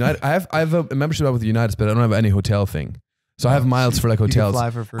 United. I have a membership with United, but I don't have any hotel thing. So I have miles for like You can hotels. fly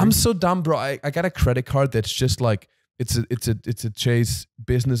for free. I'm so dumb, bro. I got a credit card that's just like it's a Chase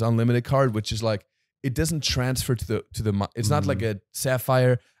Business Unlimited card, which is like it doesn't transfer to the. It's not like a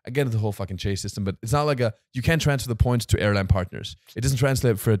Sapphire. I get the whole fucking Chase system, but it's not like you can't transfer the points to airline partners. It doesn't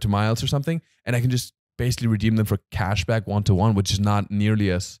translate to miles or something, and I can just basically redeem them for cashback 1-to-1, which is not nearly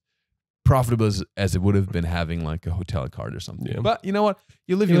as profitable as it would have been having like a hotel card or something. Yeah. But you know what?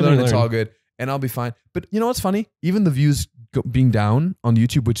 You live, you learn. It's all good, and I'll be fine. But you know what's funny? Even the views being down on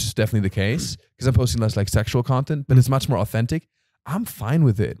YouTube, which is definitely the case, because I'm posting less like sexual content, but it's much more authentic. I'm fine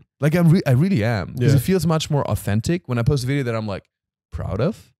with it. Like I really am, because it feels much more authentic when I post a video that I'm like proud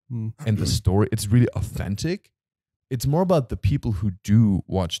of, and the story, it's really authentic. It's more about the people who do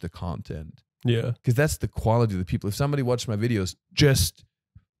watch the content. Yeah. Because that's the quality of the people. If somebody watches my videos just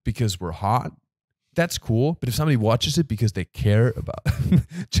because we're hot, that's cool. But if somebody watches it because they care about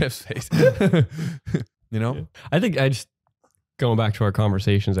Jeff's face, you know? Yeah. I think going back to our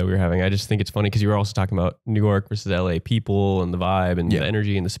conversations that we were having, I just think it's funny because you were also talking about New York versus LA people and the vibe and the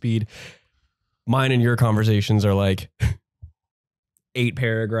energy and the speed. Mine and your conversations are like 8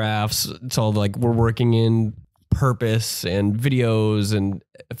 paragraphs. It's all like we're working in purpose and videos and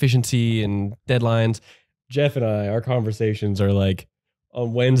efficiency and deadlines. Jeff and I, our conversations are like,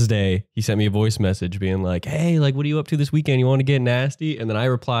 on Wednesday, he sent me a voice message being like, hey, like, what are you up to this weekend? You want to get nasty? And then I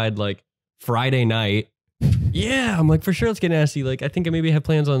replied like Friday night. Yeah, I'm like, for sure, let's get nasty. Like, I think I maybe have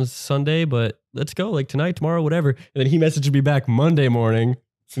plans on Sunday, but let's go like tonight, tomorrow, whatever. And then he messaged me back Monday morning.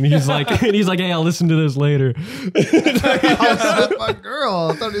 And he's like, hey, I'll listen to this later. I was with my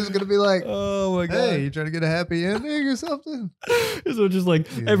girl. I thought he was gonna be like, oh my god, hey, you trying to get a happy ending or something? So just like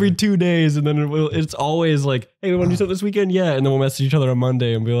every 2 days, and then it's always like, hey, we want to do something this weekend? Yeah, and then we'll message each other on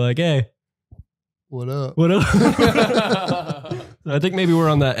Monday and be like, hey, what up? what up? I think maybe we're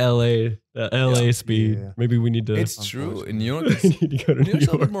on that LA speed. Yeah. Maybe we need to. It's true. In New York, we need to go to New York's a New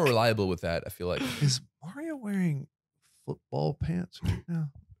little bit York. more reliable with that. I feel like. Is Mario wearing football pants right now?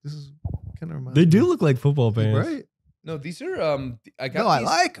 This is kind of reminds They me. do look like football pants. Right? No, these are I got. No, I these,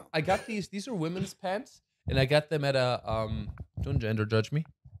 like them. I got these. These are women's pants, and I got them at a Don't gender judge me.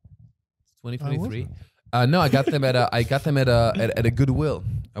 It's 2023. No, I got them at a Goodwill.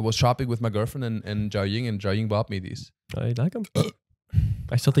 I was shopping with my girlfriend and Zhao Ying, and Zhao Ying bought me these. I like them.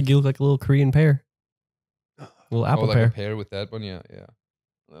 I still think you look like a little Korean pear. A little apple like pear. a pear with that one. Yeah.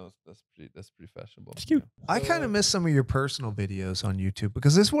 That's pretty fashionable. It's cute. I kind of miss some of your personal videos on YouTube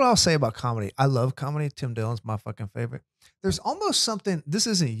because this is what I'll say about comedy. I love comedy. Tim Dillon's my fucking favorite. There's almost something, this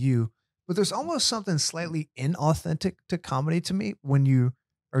isn't you, but there's almost something slightly inauthentic to comedy to me when you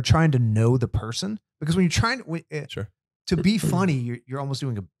are trying to know the person. Because when you're trying to be funny, you're almost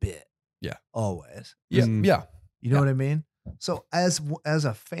doing a bit. Yeah. Always. Yeah. Mm. Yeah. You know what I mean? So as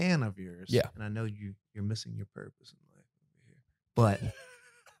a fan of yours, Yeah. and I know you're missing your purpose in life over here, but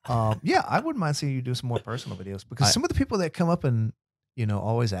yeah, I wouldn't mind seeing you do some more personal videos because some of the people that come up and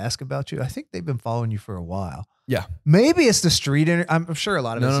always ask about you, I think they've been following you for a while. Yeah. Maybe it's the street. I'm sure a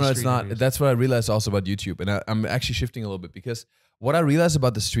lot of No, it's not. That's what I realized also about YouTube, and I'm actually shifting a little bit because what I realized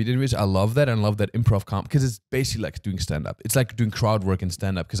about the street interviews, I love that, and I love that improv comp because it's basically like doing stand up. It's like doing crowd work and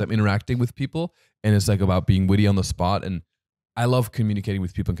stand up because I'm interacting with people, and it's like about being witty on the spot, and I love communicating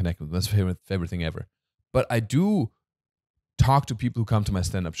with people and connecting with them. That's my favorite thing ever. But I do talk to people who come to my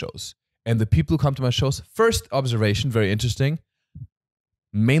stand-up shows. And the people who come to my shows, first observation, very interesting,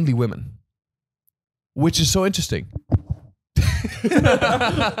 mainly women. Which is so interesting.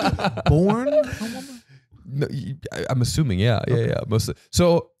 Born a woman? No, I'm assuming, yeah. Mostly.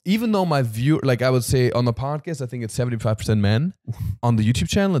 So even though my view, like I would say on the podcast, I think it's 75% men. On the YouTube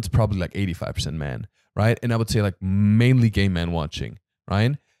channel, it's probably like 85% men, right? And I would say like mainly gay men watching,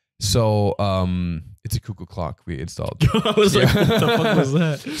 right? So it's a cuckoo clock we installed. I was like, what the fuck was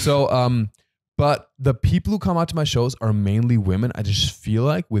that? So but the people who come out to my shows are mainly women. I just feel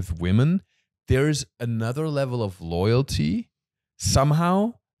like with women, there's another level of loyalty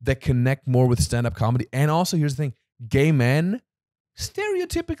somehow that connect more with stand-up comedy. And also, here's the thing, gay men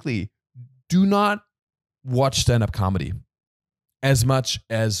stereotypically do not watch stand-up comedy as much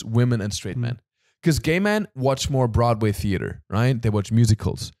as women and straight men. Because gay men watch more Broadway theater, right? They watch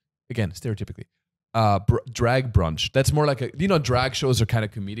musicals. Again, stereotypically. Drag brunch. That's more like drag shows are kind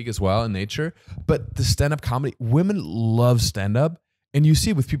of comedic as well in nature. But the stand-up comedy, women love stand-up. And you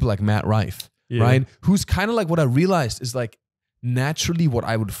see it with people like Matt Rife, right? Who's kind of like what I realized is like naturally what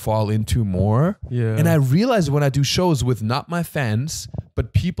I would fall into more. Yeah. And I realized when I do shows with not my fans,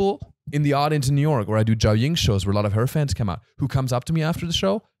 but people in the audience in New York, where I do Zhao Ying shows where a lot of her fans come out, who comes up to me after the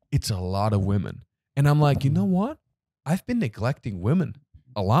show, it's a lot of women. And I'm like, you know what? I've been neglecting women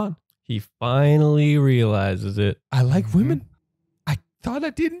a lot. He finally realizes it. I like women. I thought I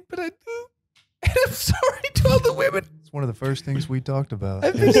didn't, but I do. And I'm sorry to all the women. It's one of the first things we talked about.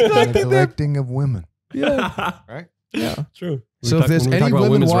 I've is been the neglecting them. neglecting of women. Yeah. Right? Yeah. True. So if there's any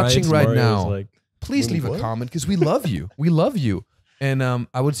women watching right now, please leave a what? comment because we love you. We love you. And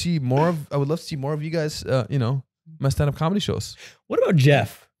I would love to see more of you guys, my stand-up comedy shows. What about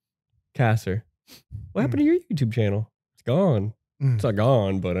Jeff Kasser? What happened to your YouTube channel? It's gone. It's not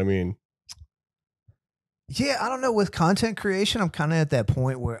gone, but I mean. Yeah, I don't know. With content creation, I'm kind of at that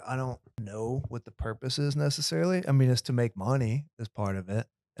point where I don't know what the purpose is necessarily. I mean, it's to make money as part of it.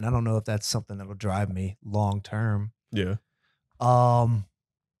 And I don't know if that's something that'll drive me long term. Yeah. And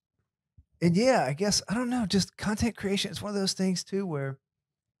yeah, I guess, I don't know, just content creation. It's one of those things too, where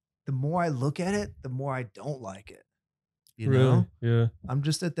the more I look at it, the more I don't like it. You know? Yeah. I'm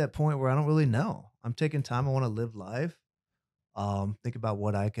just at that point where I don't really know. I'm taking time. I want to live life. Think about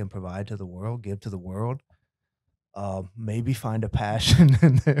what I can provide to the world, give to the world. Maybe find a passion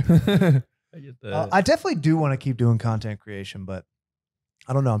in there. I get that. I definitely do want to keep doing content creation, but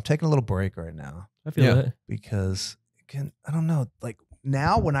I don't know. I'm taking a little break right now I feel that. because I don't know. Like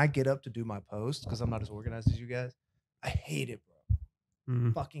now when I get up to do my post, because I'm not as organized as you guys, I hate it,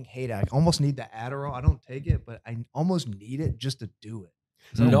 bro. Fucking hate it. I almost need the Adderall. I don't take it, but I almost need it just to do it.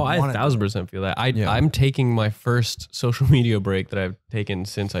 No, I 1,000% feel that. I'm taking my first social media break that I've taken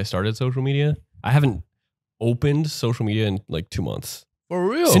since I started social media. I haven't opened social media in like 2 months. For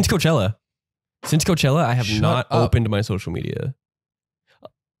real? Since Coachella. I have not opened my social media.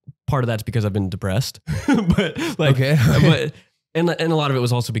 Part of that's because I've been depressed. But like, but and a lot of it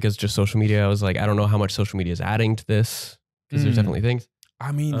was also because just social media. I was like, I don't know how much social media is adding to this, because there's definitely things.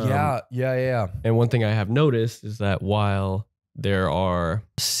 I mean, yeah. And one thing I have noticed is that while there are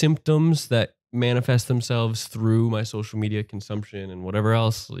symptoms that manifest themselves through my social media consumption and whatever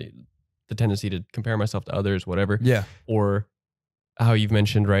else, the tendency to compare myself to others, whatever. Yeah. Or how you've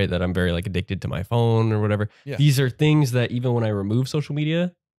mentioned, right, that I'm very like addicted to my phone or whatever. Yeah. These are things that even when I remove social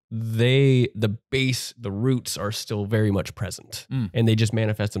media, the roots are still very much present, and they just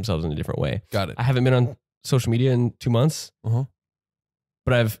manifest themselves in a different way. Got it. I haven't been on social media in 2 months,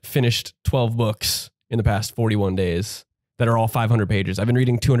 but I've finished 12 books in the past 41 days that are all 500 pages. I've been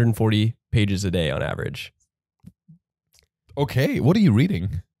reading 240 pages a day on average. Okay. What are you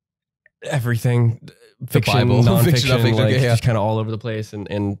reading? Everything. Fiction, Bible, nonfiction, fiction, like just kind of all over the place,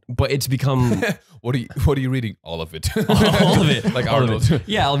 but it's become. What are you reading? All of it. All of it. Like Arnold.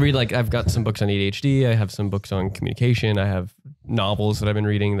 Yeah, I'll read I've got some books on ADHD. I have some books on communication. I have novels that I've been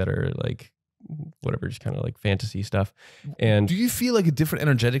reading that are like whatever, just kind of like fantasy stuff. And do you feel like a different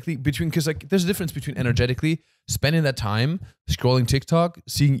energetically because like there's a difference between energetically spending that time scrolling TikTok,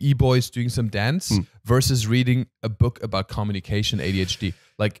 seeing e-boys doing some dance versus reading a book about communication, ADHD?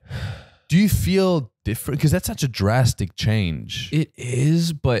 Like, do you feel different? Because that's such a drastic change. It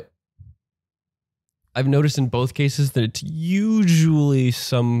is, but I've noticed in both cases that it's usually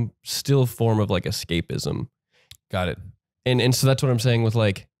some still form of like escapism. Got it. And so that's what I'm saying with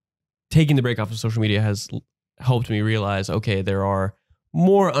like taking the break off of social media has helped me realize, okay, there are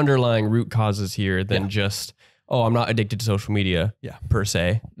more underlying root causes here than just, oh, I'm not addicted to social media per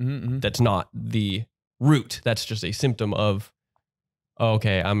se. That's not the root. That's just a symptom of, oh,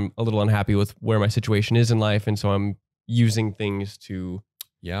 okay, I'm a little unhappy with where my situation is in life, and so I'm using things to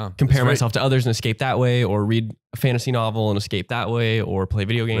compare myself to others and escape that way, or read a fantasy novel and escape that way, or play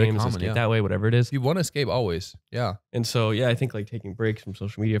video games and escape that way, whatever it is. You want to escape always. Yeah. And so, I think like taking breaks from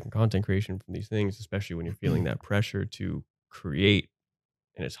social media, from content creation, from these things, especially when you're feeling that pressure to create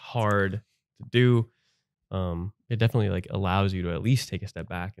and it's hard to do, it definitely like allows you to at least take a step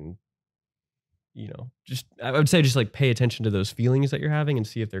back and, I would say just like pay attention to those feelings that you're having and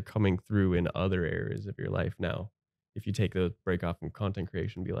see if they're coming through in other areas of your life. Now, if you take the break off from content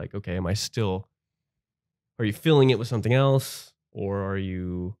creation, be like, okay, are you filling it with something else? Or are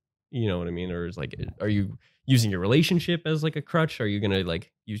you, you know what I mean? Or is like, are you using your relationship as like a crutch? Are you going to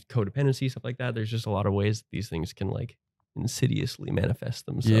like use codependency, stuff like that? There's just a lot of ways that these things can like insidiously manifest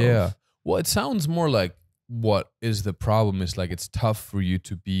themselves. Yeah. Well, it sounds more like what is the problem is like, it's tough for you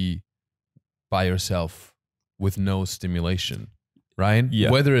to be by yourself with no stimulation, right? Yeah.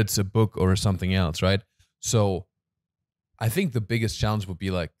 Whether it's a book or something else, right? So I think the biggest challenge would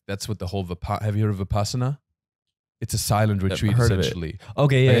be like, that's what the whole, have you heard of Vipassana? It's a silent retreat, essentially.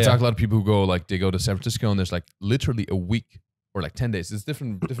 Okay, yeah. I talk to a lot of people who go like, they go to San Francisco and there's like literally a week or like 10 days. It's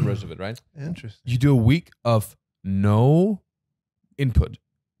different versions of it, right? Interesting. You do a week of no input,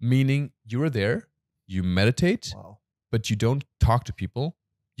 meaning you are there, you meditate, but you don't talk to people.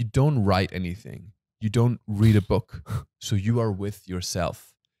 You don't write anything. You don't read a book. So you are with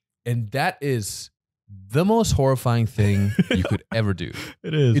yourself. And that is the most horrifying thing you could ever do.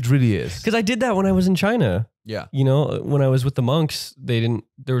 It is. It really is. Because I did that when I was in China. Yeah. When I was with the monks,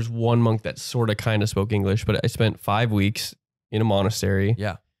 there was one monk that sort of kind of spoke English, but I spent 5 weeks in a monastery.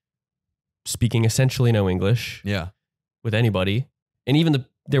 Yeah. Speaking essentially no English. Yeah. With anybody. and even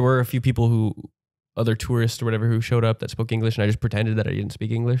there were a few people other tourists or whatever who showed up that spoke English, and I just pretended that I didn't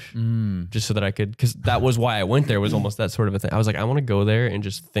speak English just so that I could, because that was why I went there, was almost that sort of a thing. I was like, I want to go there and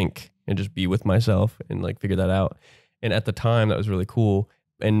just think and just be with myself and like figure that out. And at the time that was really cool.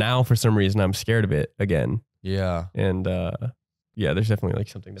 And now for some reason I'm scared of it again. Yeah. And yeah, there's definitely like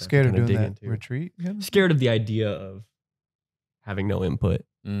something that scared I of kind doing dig that into. retreat again? Scared of the idea of having no input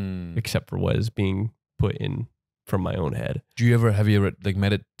except for what is being put in from my own head. Have you ever like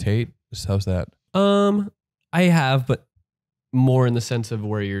meditate? How's that? I have, but more in the sense of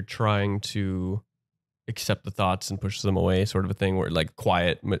where you're trying to accept the thoughts and push them away, sort of a thing, where like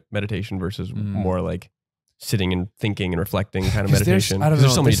quiet meditation versus more like sitting and thinking and reflecting kind of meditation.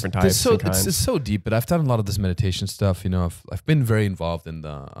 There's so many different types and kinds. It's so deep, but I've done a lot of this meditation stuff. You know, I've been very involved in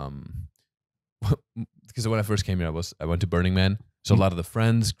the because when I first came here, I went to Burning Man. So a lot of the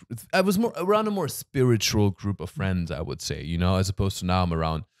friends, I was more around a more spiritual group of friends, I would say, you know, as opposed to now I'm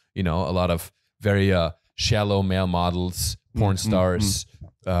around, you know, a lot of very shallow male models, porn stars,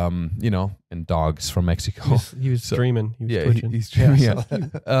 you know, and dogs from Mexico. He was dreaming. He was twitching. He's dreaming.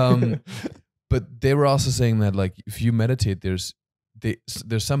 Yeah. But they were also saying that like if you meditate, there's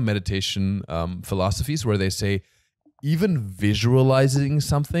some meditation philosophies where they say even visualizing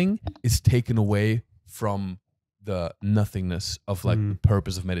something is taken away from the nothingness of like the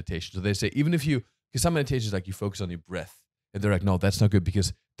purpose of meditation. So they say even if you, because some meditations like you focus on your breath, and they're like, no, that's not good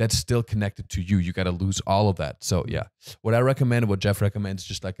because that's still connected to you. You got to lose all of that. So yeah, what I recommend, what Jeff recommends, is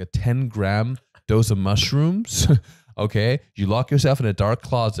just like a 10-gram dose of mushrooms. Okay, you lock yourself in a dark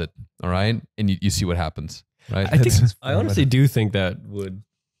closet. All right, and you see what happens. Right. I honestly do think that would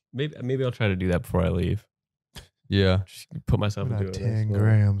maybe I'll try to do that before I leave. Yeah, just put myself into it. 10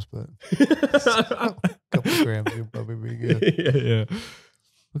 grams, but a couple grams would probably be good. Yeah.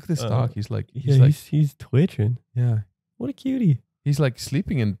 Look at this dog. He's like, he's twitching. Yeah. What a cutie. He's like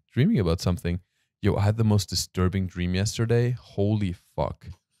sleeping and dreaming about something. Yo, I had the most disturbing dream yesterday. Holy fuck.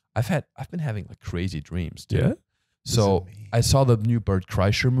 I've been having like crazy dreams, dude. Yeah. So I saw the new Bert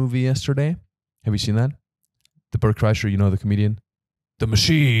Kreischer movie yesterday. Have you seen that? The Bert Kreischer, you know, the comedian? The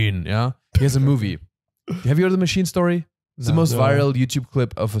Machine, yeah? He has a movie. Have you heard the Machine story? It's the most viral YouTube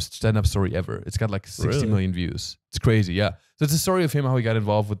clip of a stand-up story ever. It's got like 60 million views. It's crazy, yeah. So it's a story of him, how he got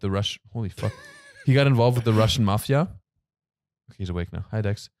involved with the holy fuck. He got involved with the Russian mafia. Okay, he's awake now. Hi,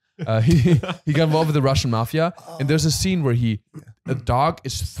 Dex. He got involved with the Russian mafia, and there's a scene where a dog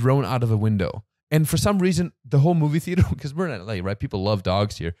is thrown out of a window. And for some reason, the whole movie theater, because we're in LA, right? People love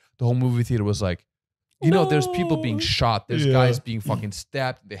dogs here. The whole movie theater was like, you know, there's people being shot. There's guys being fucking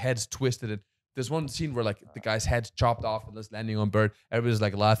stabbed. Their heads twisted. And there's one scene where like the guy's head's chopped off and it's landing on Bert. Everybody's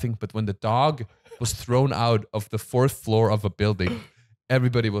like laughing. But when the dog was thrown out of the 4th floor of a building,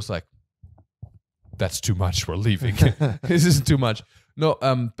 everybody was like, that's too much. We're leaving. This is too much. No,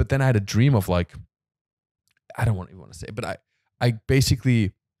 but then I had a dream of like, I don't even want to say, but I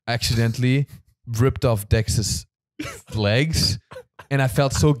basically accidentally ripped off Dex's legs, and I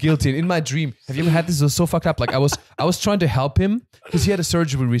felt so guilty. And in my dream, have you ever had this? It was so fucked up. Like I was trying to help him because he had a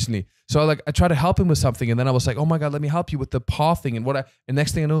surgery recently. So I tried to help him with something, and then I was like, oh my God, let me help you with the paw thing. And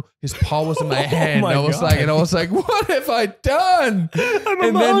next thing I know, his paw was in my hand. I was like, what have I done? I'm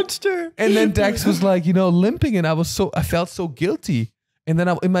a monster. And then Dex was like, you know, limping, and I felt so guilty. And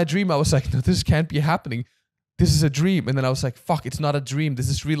then in my dream, I was like, no, this can't be happening. This is a dream. And then I was like, fuck, it's not a dream. This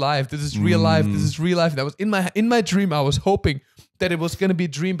is real life. This is real life. This is real life. And I was in my dream, I was hoping that it was going to be a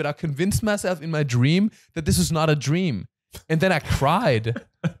dream, but I convinced myself in my dream that this was not a dream. And then I cried.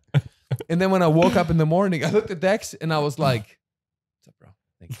 And then when I woke up in the morning, I looked at Dex and I was like, what's up, bro?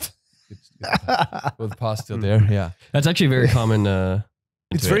 Thank you. Good. Well, the paw's still there. Yeah. That's actually very common.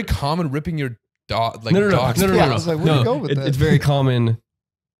 It's very common ripping your dog. Like no. I was like, where do you go with that? It's very common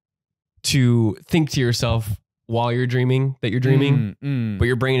to think to yourself while you're dreaming that you're dreaming, but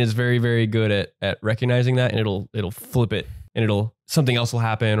your brain is very, very good at recognizing that, and it'll flip it, and something else will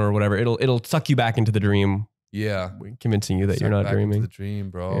happen or whatever. It'll suck you back into the dream. Yeah, convincing you that you're not dreaming. The dream,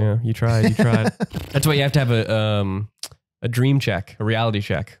 bro. Yeah, you tried. That's why you have to have a dream check, a reality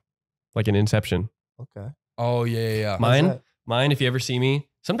check, like an Inception. Okay. Oh yeah. Mine. If you ever see me,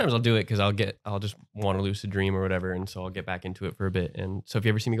 sometimes I'll do it because I'll just want to lucid dream or whatever, and so I'll get back into it for a bit. And so if you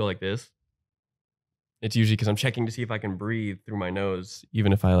ever see me go like this, it's usually because I'm checking to see if I can breathe through my nose,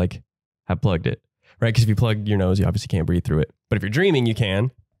 even if I like have plugged it, right? Because if you plug your nose, you obviously can't breathe through it. But if you're dreaming, you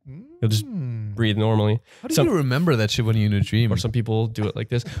can. You'll just breathe normally. How do you remember that shit when you're in a dream? Or some people do it like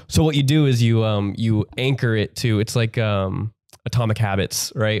this. So what you do is you anchor it to, it's like Atomic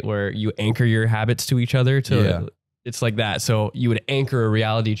Habits, right? Where you anchor your habits to each other. It's like that. So you would anchor a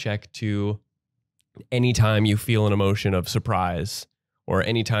reality check to anytime you feel an emotion of surprise. or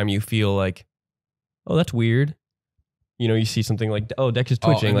anytime you feel like, oh, that's weird. You know, you see something like, oh, Dex is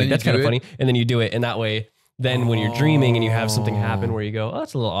twitching. Like, that's kind of funny. And then you do it. And that way, then when you're dreaming and you have something happen where you go, oh,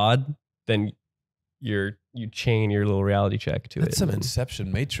 that's a little odd, then you chain your little reality check to it. That's some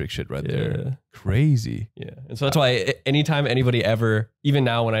Inception Matrix shit right there. Crazy. Yeah. And so that's why anytime anybody ever, even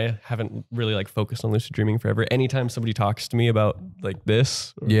now when I haven't really like focused on lucid dreaming forever, anytime somebody talks to me about like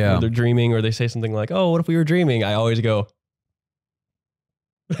this, or they're dreaming, or they say something like, oh, what if we were dreaming? I always go,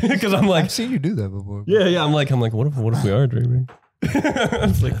 because I'm like, I've seen you do that before. Yeah. I'm like, what if we are dreaming? I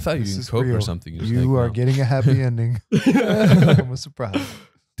was like, I thought you did coke or something. You are getting a happy ending. I'm surprised.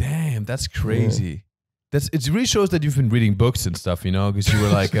 Damn, that's crazy. It really shows that you've been reading books and stuff, you know, because you were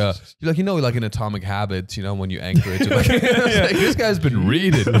like, like in Atomic Habits, you know, when you anchor it. Like, this guy's been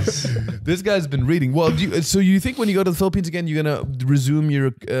reading. This guy's been reading. Well, so you think when you go to the Philippines again, you're gonna resume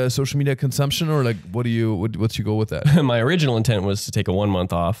your social media consumption, or like, what's your goal with that? My original intent was to take a 1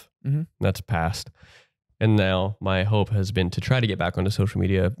 month off. Mm-hmm. That's passed. And now my hope has been to try to get back onto social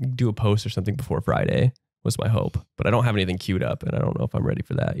media, do a post or something before Friday was my hope. But I don't have anything queued up, and I don't know if I'm ready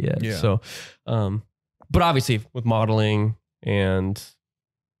for that yet. Yeah. So, but obviously with modeling and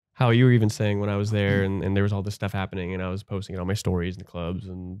how you were even saying when I was there and there was all this stuff happening and I was posting it on my stories in the clubs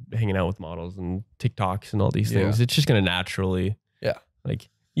and hanging out with models and TikToks and all these things, it's just going to naturally, like,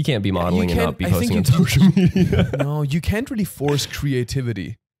 you can't be modeling and not be posting on social media. No, you can't really force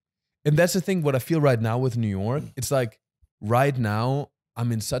creativity. And that's the thing, what I feel right now with New York, it's like right now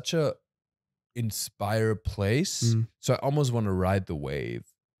I'm in such a inspired place. So I almost want to ride the wave.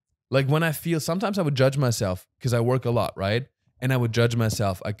 Like when I feel, sometimes I would judge myself because I work a lot, right? And I would judge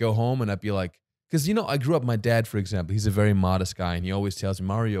myself. I'd go home and I'd be like, because, you know, I grew up, my dad, for example, he's a very modest guy. And he always tells me,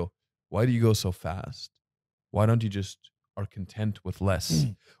 Mario, why do you go so fast? Why don't you just are content with less?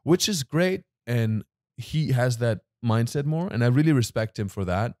 Which is great. And he has that mindset more. And I really respect him for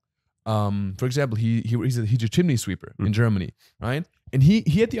that. For example, he's a chimney sweeper in Germany, right? And he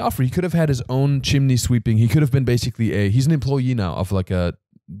had the offer. He could have had his own chimney sweeping. He could have been basically he's an employee now of like a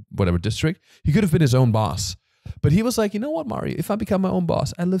whatever district. He could have been his own boss. But he was like, you know what, Mario, if I become my own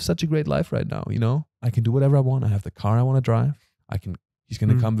boss, I live such a great life right now. You know, I can do whatever I want. I have the car I want to drive. He's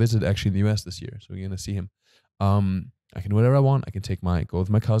going to come visit actually in the US this year. So we're going to see him. I can do whatever I want. I can go with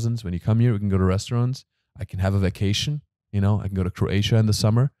my cousins. When you come here, we can go to restaurants. I can have a vacation. You know, I can go to Croatia in the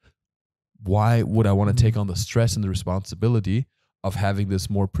summer. Why would I want to take on the stress and the responsibility of having this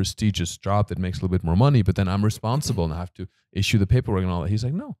more prestigious job that makes a little bit more money, but then I'm responsible and I have to issue the paperwork and all that? He's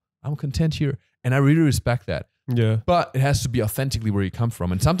like, no, I'm content here. And I really respect that. Yeah. But it has to be authentically where you come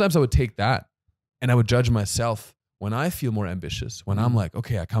from. And sometimes I would take that and I would judge myself when I feel more ambitious, when I'm like,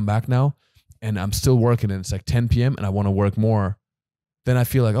 okay, I come back now and I'm still working and it's like 10 p.m. and I want to work more. Then I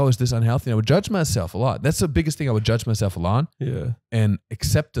feel like, oh, is this unhealthy? And I would judge myself a lot. That's the biggest thing. I would judge myself a lot. Yeah. And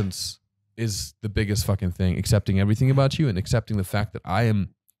acceptance is the biggest fucking thing. Accepting everything about you and accepting the fact that I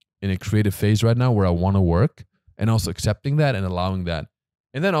am in a creative phase right now where I want to work, and also accepting that and allowing that.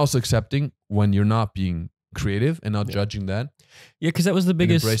 And then also accepting when you're not being creative and not judging that. Yeah, because that was the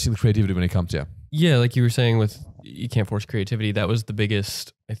biggest... embracing the creativity when it comes, Yeah, like you were saying with you can't force creativity. That was the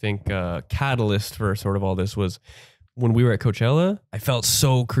biggest, I think, catalyst for sort of all this was when we were at Coachella. I felt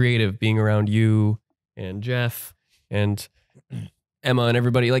so creative being around you and Jeff and Emma and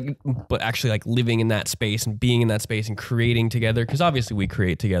everybody, like, but actually like living in that space and being in that space and creating together. Because obviously we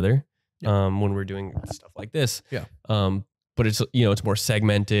create together when we're doing stuff like this. Yeah. But it's, you know, it's more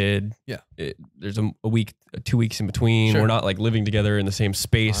segmented. Yeah. There's a week, 2 weeks in between. Sure. We're not like living together in the same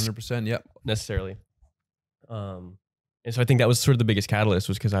space. 100%. Yep. Necessarily. And so I think that was sort of the biggest catalyst,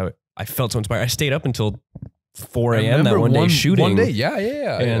 was because I felt so inspired. I stayed up until 4 a.m. that one day shooting. One day, yeah.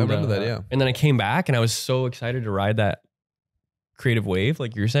 And, I remember that, yeah. And then I came back and I was so excited to ride that creative wave,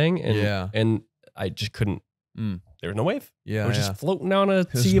 like you're saying. And, and I just couldn't. There was no wave. Yeah, we're just floating down a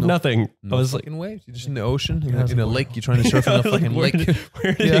sea of nothing. No I was fucking waves. You're just in the ocean, in a lake. You're trying to surf in a fucking lake.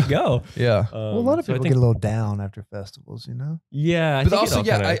 Where did it go? Yeah. Well, a lot of people get a little down after festivals, you know? Yeah. But also,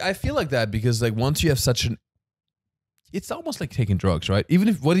 I feel like that because like once you have such an, it's almost like taking drugs, right? Even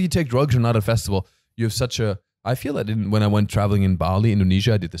if whether you take drugs or not at a festival, you have such a, I feel that when I went traveling in Bali,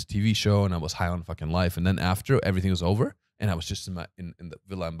 Indonesia, I did this TV show and I was high on fucking life. And then after everything was over and I was just in the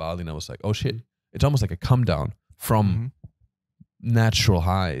villa in Bali and I was like, oh shit. It's almost like a come down from natural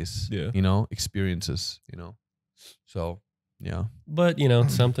highs, you know, experiences, you know. So, yeah. But, you know,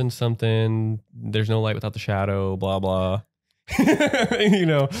 something, there's no light without the shadow, blah, blah. You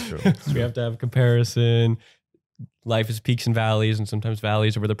know, we have to have comparison. Life is peaks and valleys, and sometimes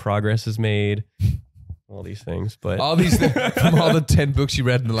valleys are where the progress is made. All these things, but all these things from all the 10 books you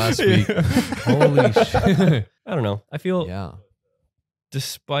read in the last week. Holy shit. I don't know. I feel, I feel like that. I feel like that because like once you have such an, it's almost like taking drugs, right? Even if whether you take drugs or not at a festival, you have such a, I feel that when I went traveling in Bali, Indonesia, I did this TV show and I was high on fucking life. And then after everything was over and I was just in the villa in Bali and I was like, oh shit. It's almost like a come down from natural highs, you know, experiences, you know. So, yeah. But, you know, something,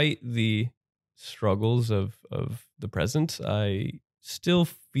 despite the struggles of the present, I still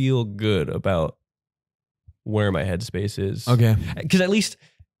feel good about where my headspace is. Okay. Because at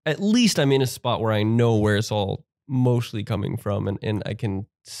least I'm in a spot where I know where it's all mostly coming from, and I can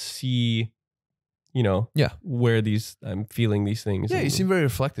see, you know, where I'm feeling these things. Yeah, you seem very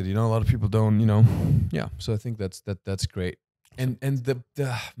reflected. You know, a lot of people don't, you know. Yeah, so I think that's great. And the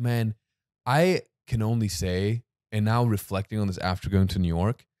man, I can only say, and now reflecting on this after going to New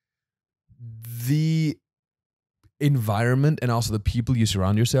York, the environment and also the people you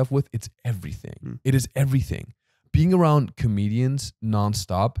surround yourself with, it's everything. It is everything. Being around comedians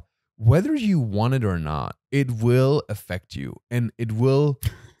nonstop, whether you want it or not, it will affect you, and it will.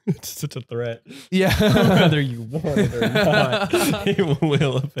 It's such a threat. Yeah, whether you want it or not, it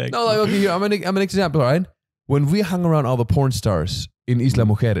will affect. No, like okay, here, I'm an example, right? When we hung around all the porn stars in Isla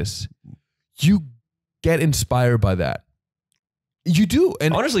Mujeres, you get inspired by that. You do,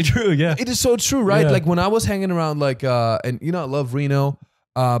 and honestly, true. Yeah, it is so true, right? Yeah. Like when I was hanging around, like, and you know, I love Reno,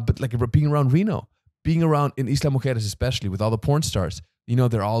 but like being around Reno, being around in Isla Mujeres, especially with all the porn stars, you know,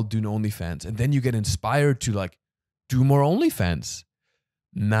 they're all doing OnlyFans, and then you get inspired to like do more OnlyFans.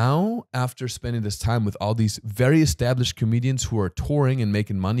 Now, after spending this time with all these very established comedians who are touring and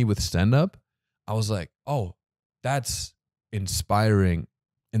making money with stand-up, I was like, oh, that's inspiring,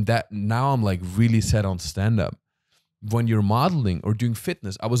 and that now I'm like really set on stand-up. When you're modeling or doing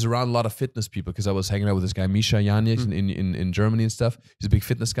fitness, I was around a lot of fitness people because I was hanging out with this guy, Misha Janich, in Germany and stuff. He's a big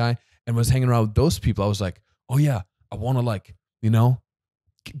fitness guy. And was hanging around with those people. I was like, oh yeah, I want to like, you know,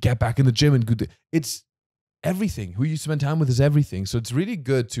 get back in the gym and good. It's everything. Who you spend time with is everything. So it's really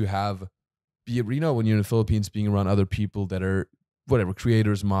good to you know, when you're in the Philippines, being around other people that are whatever,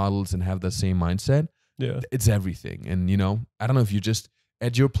 creators, models, and have that same mindset. Yeah. It's everything. And, you know, I don't know if you're just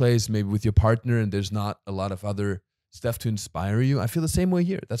at your place, maybe with your partner, and there's not a lot of other stuff to inspire you. I feel the same way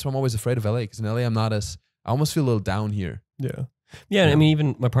here. That's why I'm always afraid of LA, because in LA I almost feel a little down here. Yeah. Yeah. And I mean,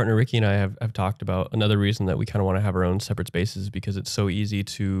 even my partner Ricky and I have talked about another reason that we kind of want to have our own separate spaces, because it's so easy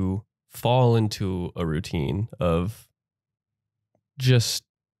to fall into a routine of just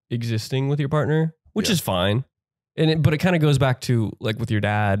existing with your partner, which is fine. But it kind of goes back to like with your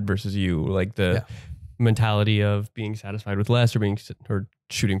dad versus you, like the mentality of being satisfied with less or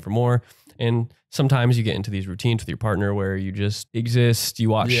shooting for more. And sometimes you get into these routines with your partner where you just exist, you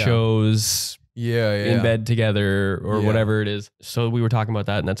watch shows in bed together or whatever it is. So we were talking about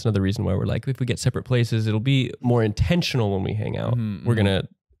that, and that's another reason why we're like, if we get separate places, it'll be more intentional when we hang out.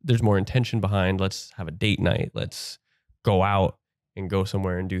 There's more intention behind, let's have a date night, let's go out and go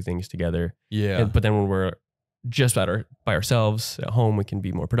somewhere and do things together. Yeah. But then when we're just by ourselves at home, we can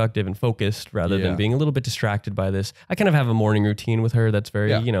be more productive and focused rather than being a little bit distracted by this. I kind of have a morning routine with her that's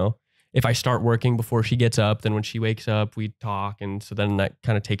very, you know, if I start working before she gets up, then when she wakes up, we talk. And so then that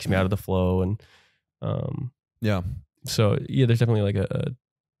kind of takes me out of the flow. And so yeah, there's definitely like a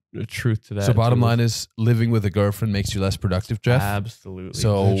truth to that. So bottom line is, living with a girlfriend makes you less productive, Jeff? Absolutely.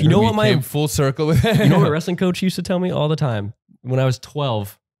 So you know what my full circle with you know what my wrestling coach used to tell me all the time? When I was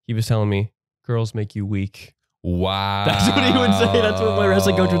 12, he was telling me, girls make you weak. Wow. That's what he would say. That's what my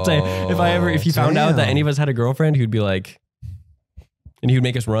wrestling coach would say. If he found out that any of us had a girlfriend, he would be like, and he would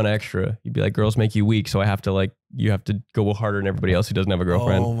make us run extra. He'd be like, girls make you weak, so you have to go harder than everybody else who doesn't have a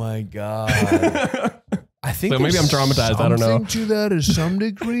girlfriend. Oh my God. I think so maybe I'm traumatized. I don't know. Something to that to some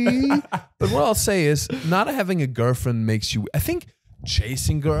degree. But what I'll say is, not having a girlfriend makes you, I think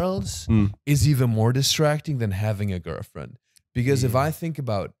chasing girls is even more distracting than having a girlfriend. Because if I think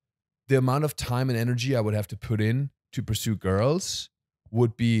about the amount of time and energy I would have to put in to pursue girls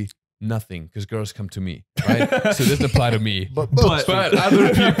would be nothing, because girls come to me, right? So this apply to me, but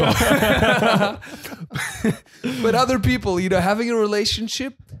other people, but other people, you know, having a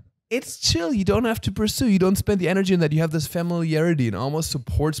relationship, it's chill. You don't have to pursue. You don't spend the energy in that. You have this familiarity and almost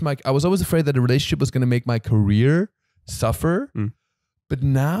supports I was always afraid that a relationship was going to make my career suffer. But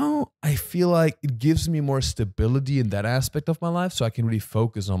now I feel like it gives me more stability in that aspect of my life, so I can really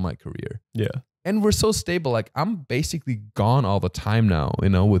focus on my career. Yeah. And we're so stable. Like, I'm basically gone all the time now, you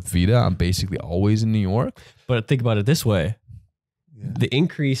know, with Vida. I'm basically always in New York. But think about it this way. The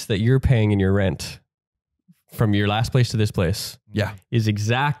increase that you're paying in your rent from your last place to this place is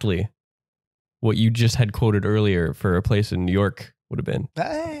exactly what you just had quoted earlier for a place in New York would have been.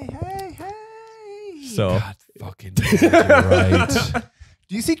 Hey. So, God fucking damn, you're right.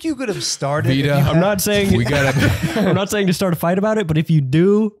 Do you think you could have started? Vida, I'm not saying I'm not saying to start a fight about it, but if you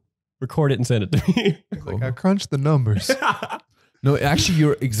do, record it and send it to me. Like, I crunched the numbers. No, actually,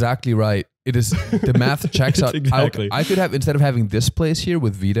 you're exactly right. It is, the math checks out. Exactly. I could have, instead of having this place here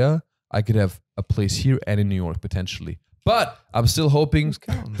with Vida, I could have a place here and in New York potentially. But I'm still hoping Who's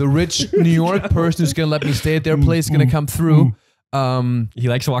counting? the rich New York person who's gonna let me stay at their place is gonna come through. He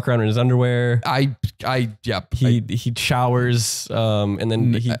likes to walk around in his underwear. He showers, and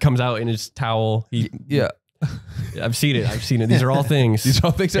then he comes out in his towel. I've seen it. These are all things. These are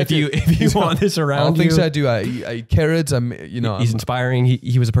all things. If you want this around all you, things I do. I eat carrots. He's inspiring.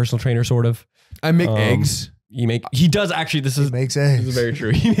 He was a personal trainer, sort of. I make eggs. He does actually. This is makes eggs. This is very true.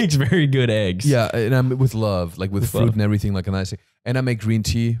 He makes very good eggs. Yeah, and I'm with love, like with fruit love. and everything, like a nice. And I make green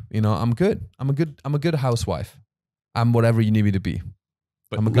tea. I'm good. I'm a good housewife. I'm whatever you need me to be.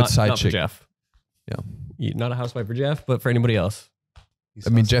 But I'm a good side not chick. for Jeff. Yeah, Not a housewife for Jeff, but for anybody else. I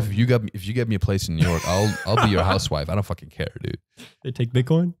mean, Jeff, if you get me a place in New York, I'll be your housewife. I don't fucking care, dude. They take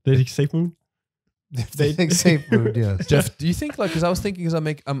Bitcoin. They take SafeMoon. They take safe food, yes. Jeff, do you think because I was thinking as I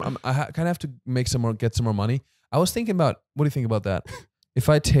kind of have to get some more money. I was thinking about what do you think about that? If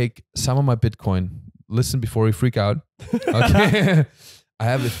I take some of my Bitcoin, listen before you freak out. Okay, I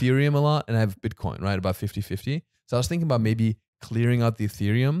have Ethereum a lot and I have Bitcoin, right? About 50-50. So I was thinking about maybe clearing out the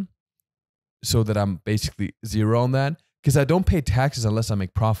Ethereum so that I'm basically zero on that because I don't pay taxes unless I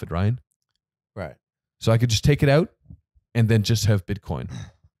make profit, right? Right. So I could just take it out and then just have Bitcoin.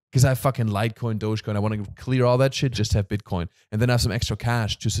 Because I have fucking Litecoin, Dogecoin. I want to clear all that shit, just have Bitcoin. And then have some extra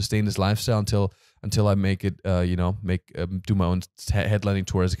cash to sustain this lifestyle until I make it, do my own headlining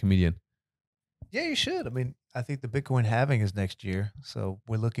tour as a comedian. Yeah, you should. I mean, I think the Bitcoin halving is next year, so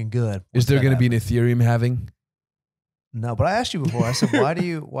we're looking good. Is there going to be an Ethereum halving? No, but I asked you before. I said, why do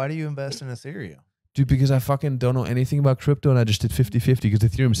you invest in Ethereum? Dude, because I fucking don't know anything about crypto and I just did 50-50 because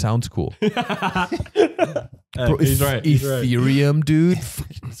Ethereum sounds cool. Bro, He's right. Ethereum, dude.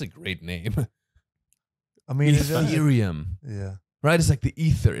 That's a great name. I mean, Ethereum. Yeah. Right? It's like the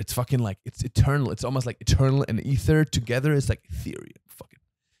ether. It's fucking like, it's eternal. It's almost like eternal and ether together. It's like Ethereum. Fucking.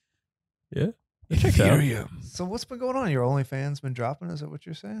 Yeah. Ethereum. So what's been going on? Your OnlyFans been dropping? Is that what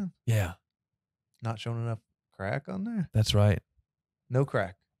you're saying? Yeah, Not showing enough crack on there? that's right. No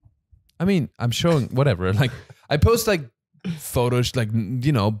crack. I mean, I'm showing whatever. Like, I post like photos, like,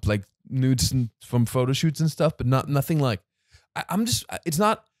 like nudes from photo shoots and stuff, but nothing like,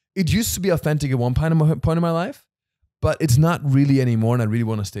 it used to be authentic at one point in my life, but it's not really anymore. And I really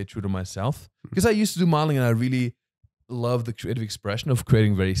want to stay true to myself because I used to do modeling and I really love the creative expression of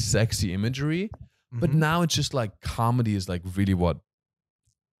creating very sexy imagery. But now it's just like comedy is like really what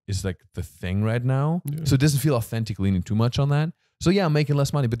is like the thing right now. Yeah. So it doesn't feel authentic leaning too much on that. So yeah, I'm making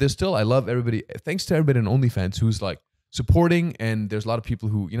less money, but there's still, I love everybody. Thanks to everybody on OnlyFans who's like supporting. And there's a lot of people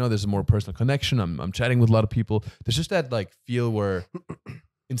who, there's a more personal connection. I'm chatting with a lot of people. There's just that like feel where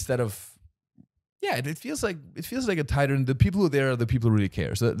instead of, it feels like a tighter, and the people who are there are the people who really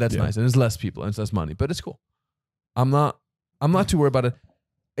care. So that's nice. And there's less people and it's less money, but it's cool. I'm not too worried about it.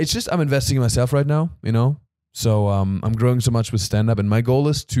 It's just, I'm investing in myself right now, So I'm growing so much with stand-up, and my goal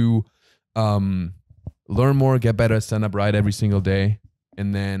is to learn more, get better at stand-up, write every single day,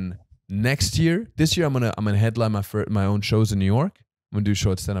 and then this year I'm gonna headline my own shows in New York. I'm gonna do a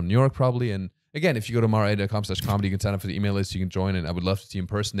show at stand-up New York probably, and again, if you go to mario.com/comedy, you can sign up for the email list, you can join, and I would love to see you in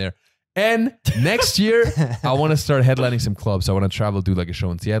person there. And next year, I want to start headlining some clubs. I want to travel, do like a show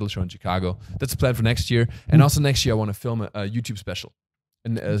in Seattle, show in Chicago. That's the plan for next year. And also next year, I want to film a YouTube special.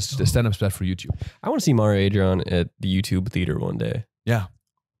 And a stand-up special for YouTube. I want to see Mario Adrion at the YouTube theater one day. Yeah,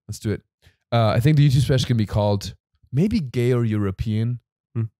 let's do it. I think the YouTube special can be called maybe Gay or European.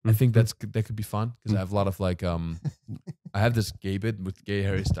 I think that could be fun because I have a lot of like I have this gay bit with gay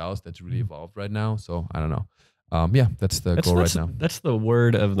Harry Styles that's really evolved right now. So I don't know. That's the goal right now. That's the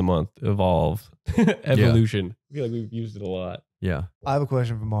word of the month. Evolve, evolution. I feel like we've used it a lot. Yeah. I have a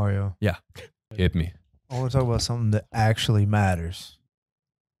question for Mario. Yeah. Hit me. I want to talk about something that actually matters.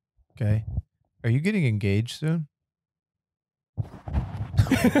 Okay. Are you getting engaged soon?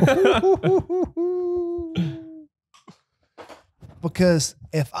 Because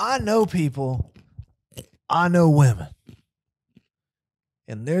if I know people, I know women.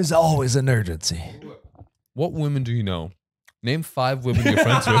 And there's always an urgency. What women do you know? Name 5 women you're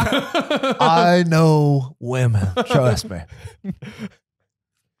friends with. I know women. Trust me.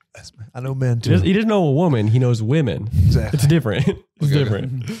 I know men too. He doesn't know a woman. He knows women. Exactly. It's different. It's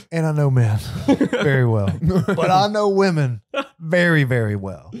different. And I know men very well. But I know women very, very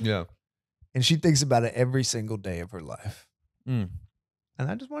well. Yeah. And she thinks about it every single day of her life. Mm. And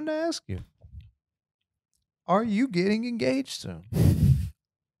I just wanted to ask you, are you getting engaged soon?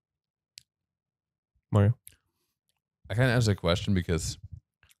 Mario? I can't answer the question because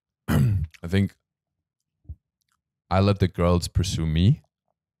I think I let the girls pursue me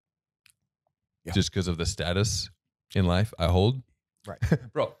just because of the status in life I hold.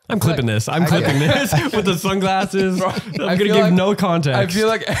 Bro, I'm clipping this. I'm clipping this with the sunglasses. Bro, I'm going to give no context. I feel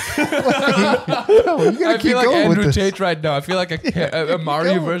like Andrew Tate right now. I feel like a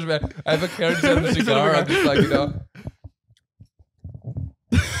Mario version. I have a carrot and a cigar. I'm just like, you know.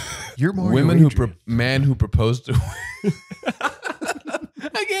 You're Mario Women who Adrian. man who proposed to.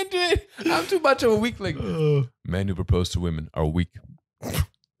 I can't do it. I'm too much of a weakling. Men who propose to women are weak.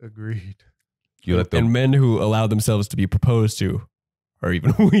 Agreed. You let them. And men who allow themselves to be proposed to are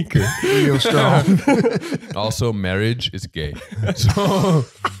even weaker. Real strong. Also, marriage is gay. So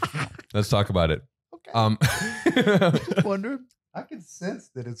let's talk about it. Okay. Just wondering. I can sense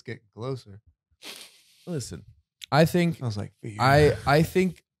that it's getting closer. Listen, I think I was like, I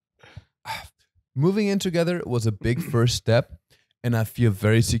think moving in together was a big first step, and I feel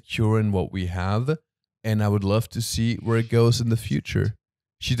very secure in what we have, and I would love to see where it goes in the future.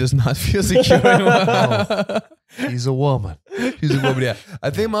 She does not feel secure. She's a woman. She's a woman, yeah. I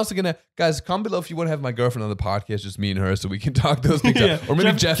think I'm also gonna, guys, comment below if you want to have my girlfriend on the podcast, just me and her, so we can talk those things out. Or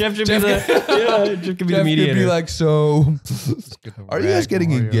maybe Jeff could be the mediator. could be like, so, are you guys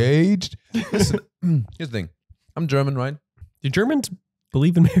getting engaged? Listen, here's the thing. I'm German, right? Do Germans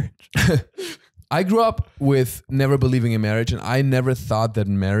believe in marriage? I grew up with never believing in marriage, and I never thought that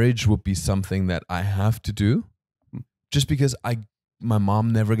marriage would be something that I have to do, just because my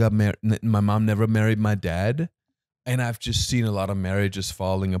mom never got married. My mom never married my dad, and I've just seen a lot of marriages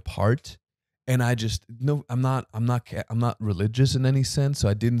falling apart. And I just I'm not religious in any sense, so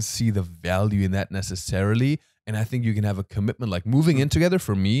I didn't see the value in that necessarily. And I think you can have a commitment, like moving in together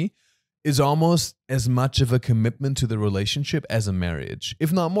for me is almost as much of a commitment to the relationship as a marriage,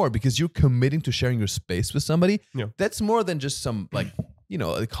 if not more, because you're committing to sharing your space with somebody. Yeah. That's more than just some, like, you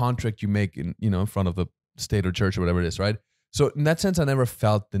know, a contract you make in, you know, in front of the state or church or whatever it is, right? So in that sense, I never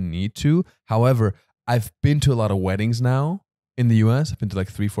felt the need to. However, I've been to a lot of weddings now in the US. I've been to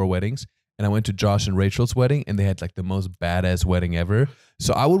like 3-4 weddings, and I went to Josh and Rachel's wedding, and they had like the most badass wedding ever.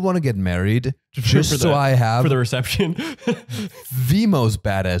 So I would want to get married just so I have for the reception the most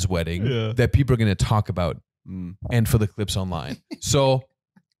badass wedding that people are going to talk about and for the clips online. So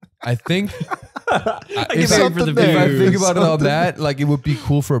I think if I think about it on that, like it would be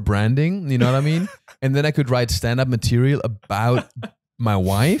cool for branding, you know what I mean? And then I could write stand-up material about my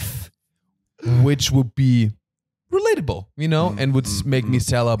wife, which would be relatable, you know, and would make me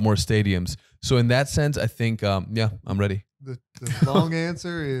sell out more stadiums. So in that sense, I think, yeah, I'm ready. The long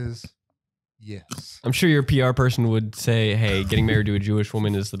answer is yes. I'm sure your PR person would say, hey, getting married to a Jewish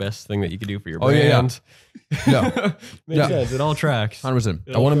woman is the best thing that you could do for your yeah. brand. Yeah. Makes sense. It all tracks.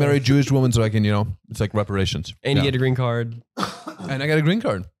 100%. I want to marry a Jewish woman so I can, you know, it's like reparations. And you get a green card. And I got a green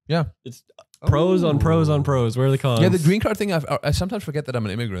card. Yeah. It's pros on pros on pros. Where are the cons? Yeah, the green card thing, I sometimes forget that I'm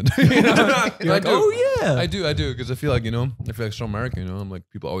an immigrant. You know? You're like, oh yeah. I do, because I feel like, you know, I feel like so American, you know, I'm like,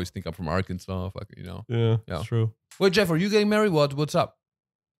 people always think I'm from Arkansas, you know. Yeah, that's true. Wait, Jeff, are you getting married? What's up?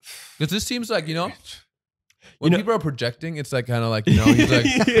 Because this seems like, you know, when people are projecting, it's like kind of like, you know, he's like,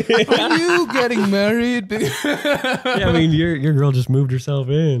 are you getting married? Yeah, I mean, your girl just moved herself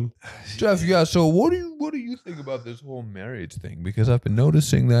in. Jeff, yeah, so what do you think about this whole marriage thing? Because I've been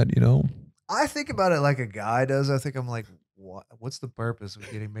noticing that, you know. I think about it like a guy does. I think I'm like, what's the purpose of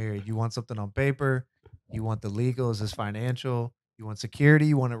getting married? You want something on paper? You want the legal? Is this financial? You want security?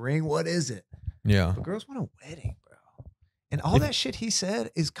 You want a ring? What is it? Yeah. But girls want a wedding, bro. And all that shit he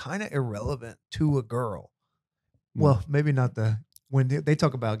said is kind of irrelevant to a girl. Well, maybe not when they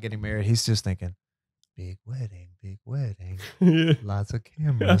talk about getting married, he's just thinking, big wedding, lots of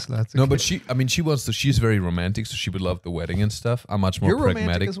cameras, lots of No, but she's very romantic, so she would love the wedding and stuff. I'm much more You're pragmatic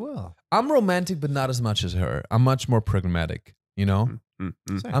romantic as well. I'm romantic, but not as much as her. I'm much more pragmatic, you know?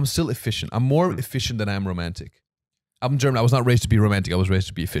 I'm still efficient. I'm more efficient than I am romantic. I'm German. I was not raised to be romantic. I was raised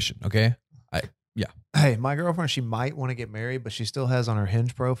to be efficient, okay? Hey, my girlfriend, she might want to get married, but she still has on her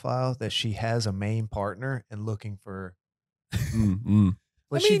Hinge profile that she has a main partner and looking for.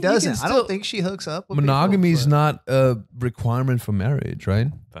 But she doesn't. I don't think she hooks up with monogamy is people, not a requirement for marriage, right?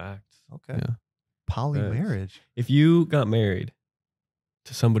 Facts. Okay. Yeah. Poly marriage. If you got married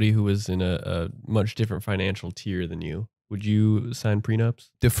to somebody who was in a much different financial tier than you, would you sign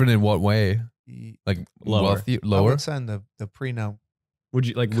prenups? Different in what way? Like Lower. wealthy, I lower? would sign the prenup Would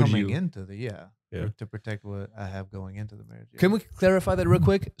you like? coming Would you? into the to protect what I have going into the marriage. Can we clarify that real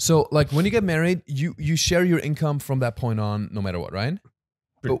quick? So, like, when you get married, you share your income from that point on, no matter what, right?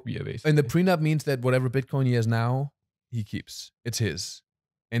 Yeah, basically. And the prenup means that whatever Bitcoin he has now, he keeps. It's his.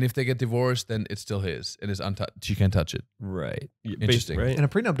 And if they get divorced, then it's still his. And it's untouched. She can't touch it. Right. Interesting. Right. And a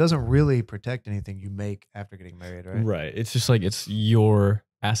prenup doesn't really protect anything you make after getting married, right? Right. It's just like it's your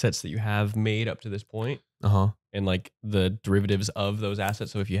assets that you have made up to this point, and like the derivatives of those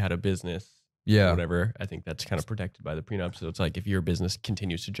assets. So if you had a business, or whatever, I think that's kind of protected by the prenup. So it's like if your business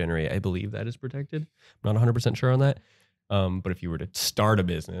continues to generate, I believe that is protected. I'm not 100% sure on that. But if you were to start a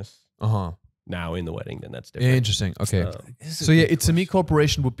business now in the wedding, then that's different. Interesting. Okay. So yeah, Itsamee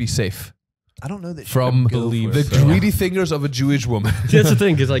Corporation would be safe. I don't know that from the greedy fingers of a Jewish woman. That's the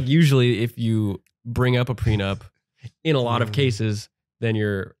thing, because like usually if you bring up a prenup, in a lot of cases, then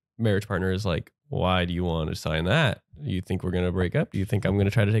your marriage partner is like, why do you want to sign that? You think we're going to break up? Do you think I'm going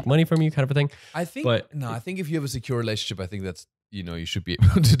to try to take money from you, kind of a thing? I think, I think if you have a secure relationship, I think that's, you should be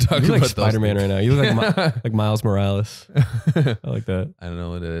able to talk about like Spider-Man right now. You look like like Miles Morales. I like that. I don't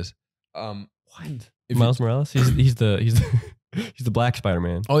know what it is. What? Miles Morales? He's the black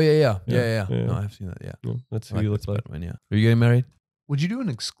Spider-Man. Oh yeah. No, I've seen that. Yeah, that's who he looks like. Yeah. Are you getting married? Would you do an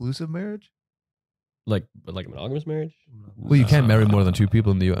exclusive marriage? Like a monogamous marriage? Well, you can't marry more than two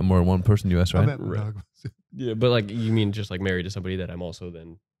people in the more than one person in the US, right? Yeah, but like you mean just like married to somebody that I'm also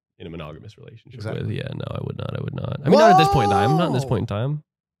then in a monogamous relationship with? Yeah, no, I would not. I mean, not at this point in time. Not at this point in time.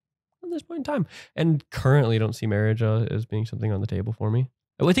 Not at this point in time. And currently, don't see marriage as being something on the table for me.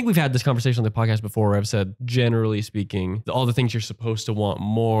 I think we've had this conversation on the podcast before where I've said, generally speaking, all the things you're supposed to want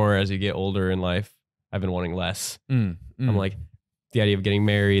more as you get older in life, I've been wanting less. I'm like, the idea of getting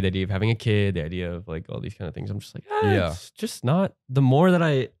married, the idea of having a kid, the idea of like all these kind of things. I'm just like, it's just not. The more that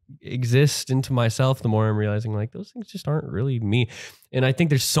I exist into myself, the more I'm realizing like those things just aren't really me. And I think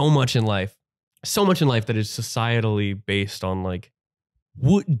there's so much in life that is societally based on like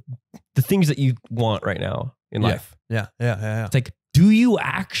what the things that you want right now in life. Yeah. It's like, do you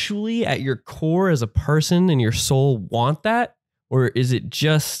actually at your core as a person and your soul want that? Or is it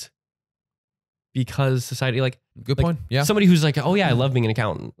just because society, like, good point. Yeah. Somebody who's like, oh yeah, I love being an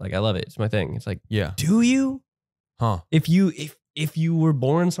accountant. Like, I love it. It's my thing. It's like, do you? If you were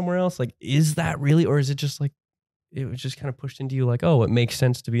born somewhere else, like, is that really, or is it just like, it was just kind of pushed into you like, oh, it makes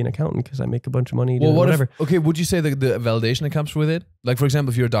sense to be an accountant because I make a bunch of money. Well, whatever. Would you say the validation that comes with it? Like, for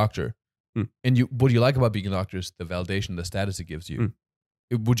example, if you're a doctor and what you like about being a doctor is the validation, the status it gives you.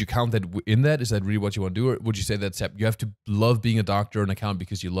 Would you count that in that? Is that really what you want to do? Or would you say that you have to love being a doctor or an accountant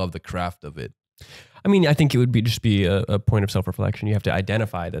because you love the craft of it? I mean, I think it would just be a point of self-reflection. You have to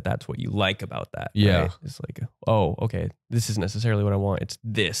identify that that's what you like about that. Yeah. Right? It's like, oh, okay, this isn't necessarily what I want. It's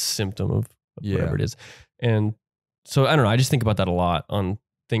this symptom of whatever it is. And so, I don't know. I just think about that a lot on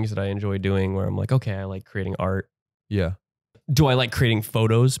things that I enjoy doing where I'm like, okay, I like creating art. Yeah. Do I like creating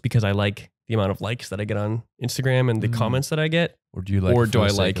photos because I like the amount of likes that I get on Instagram and the comments that I get? Or do you like, or do I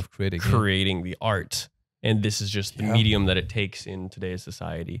like creating the art? And this is just the medium that it takes in today's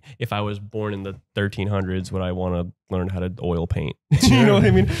society. If I was born in the 1300s, would I want to learn how to oil paint? You know what I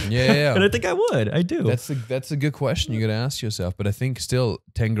mean? Yeah. And I think I would. I do. That's a good question you got to ask yourself. But I think still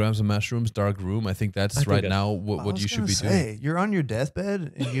 10 grams of mushrooms, dark room. I think that's now what you should be doing. You're on your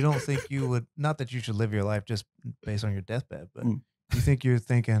deathbed and you don't think you would, not that you should live your life just based on your deathbed, but you're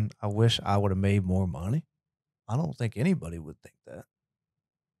thinking, I wish I would have made more money. I don't think anybody would think that.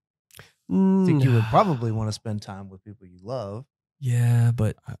 I think you would probably want to spend time with people you love. Yeah,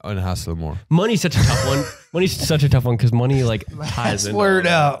 but and hustle more. Money's such a tough one. Money's such a tough one because money like ties in. Word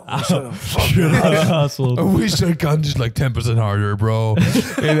out. Hustled. I wish I got just like 10% harder, bro.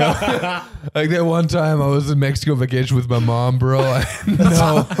 You know, like that one time I was in Mexico vacation with my mom, bro.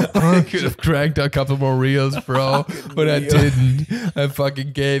 I could have cranked a couple more reels, bro, but I didn't. I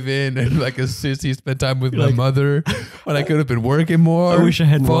fucking gave in and like a sissy spent time with my mother when I could have been working more. I wish I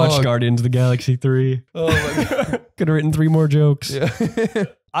hadn't watched Guardians of the Galaxy 3. Oh my god. Could have written 3 more jokes. Yeah.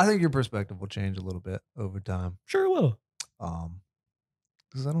 I think your perspective will change a little bit over time. Sure it will.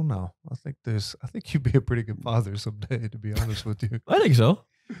 Because I don't know. I think you'd be a pretty good father someday, to be honest with you. I think so.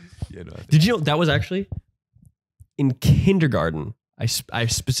 Yeah, no, Did you know that was actually in kindergarten? I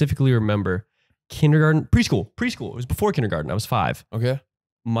specifically remember preschool. It was before kindergarten. I was 5. Okay.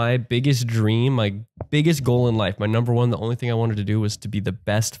 My biggest dream, my biggest goal in life, my number one, the only thing I wanted to do was to be the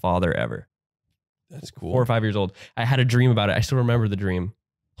best father ever. That's cool. 4 or 5 years old. I had a dream about it. I still remember the dream.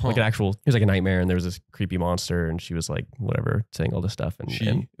 Like it was like a nightmare, and there was this creepy monster, and she was like, whatever, saying all this stuff.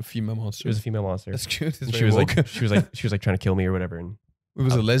 And a female monster. It was a female monster. That's cute. She was like trying to kill me or whatever. And it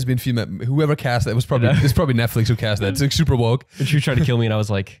was a lesbian female. Whoever cast that was probably it's probably Netflix who cast that. It's like super woke. And she was trying to kill me, and I was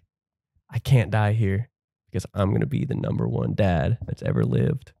like, I can't die here because I'm gonna be the number one dad that's ever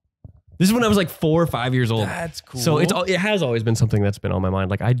lived. This is when I was like 4 or 5 years old. That's cool. So it has always been something that's been on my mind.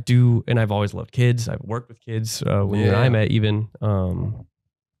 Like I do, and I've always loved kids. I've worked with kids when you and I met even.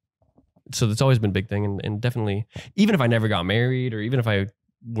 So that's always been a big thing. And definitely, even if I never got married or even if I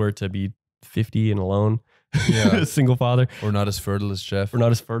were to be 50 and alone, Yeah. Single father. Or not as fertile as Jeff. We're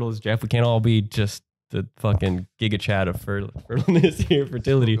not as fertile as Jeff. We can't all be just the fucking Giga Chad of fertileness here,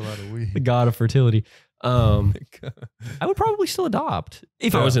 fertility, the god of fertility. I would probably still adopt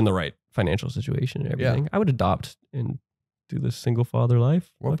if I was in the right financial situation and everything. I would adopt and do this single father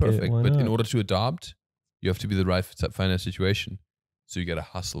life. Well, perfect. But in order to adopt, you have to be the right financial situation. So you got to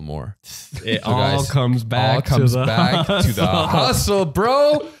hustle more. It all comes back to the hustle,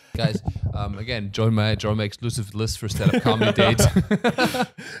 bro. Guys, again, join my exclusive list for stand-up comedy dates.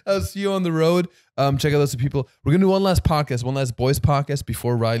 I'll see you on the road. Check out those people. We're gonna do one last boys podcast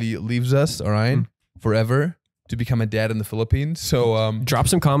before Riley leaves us. All right, forever to become a dad in the Philippines. So drop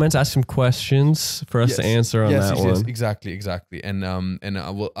some comments, ask some questions for us to answer on that one. Yes, exactly. And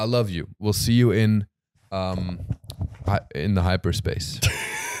I love you. We'll see you in the hyperspace,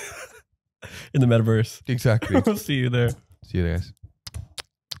 in the metaverse. Exactly. We'll see you there. See you guys.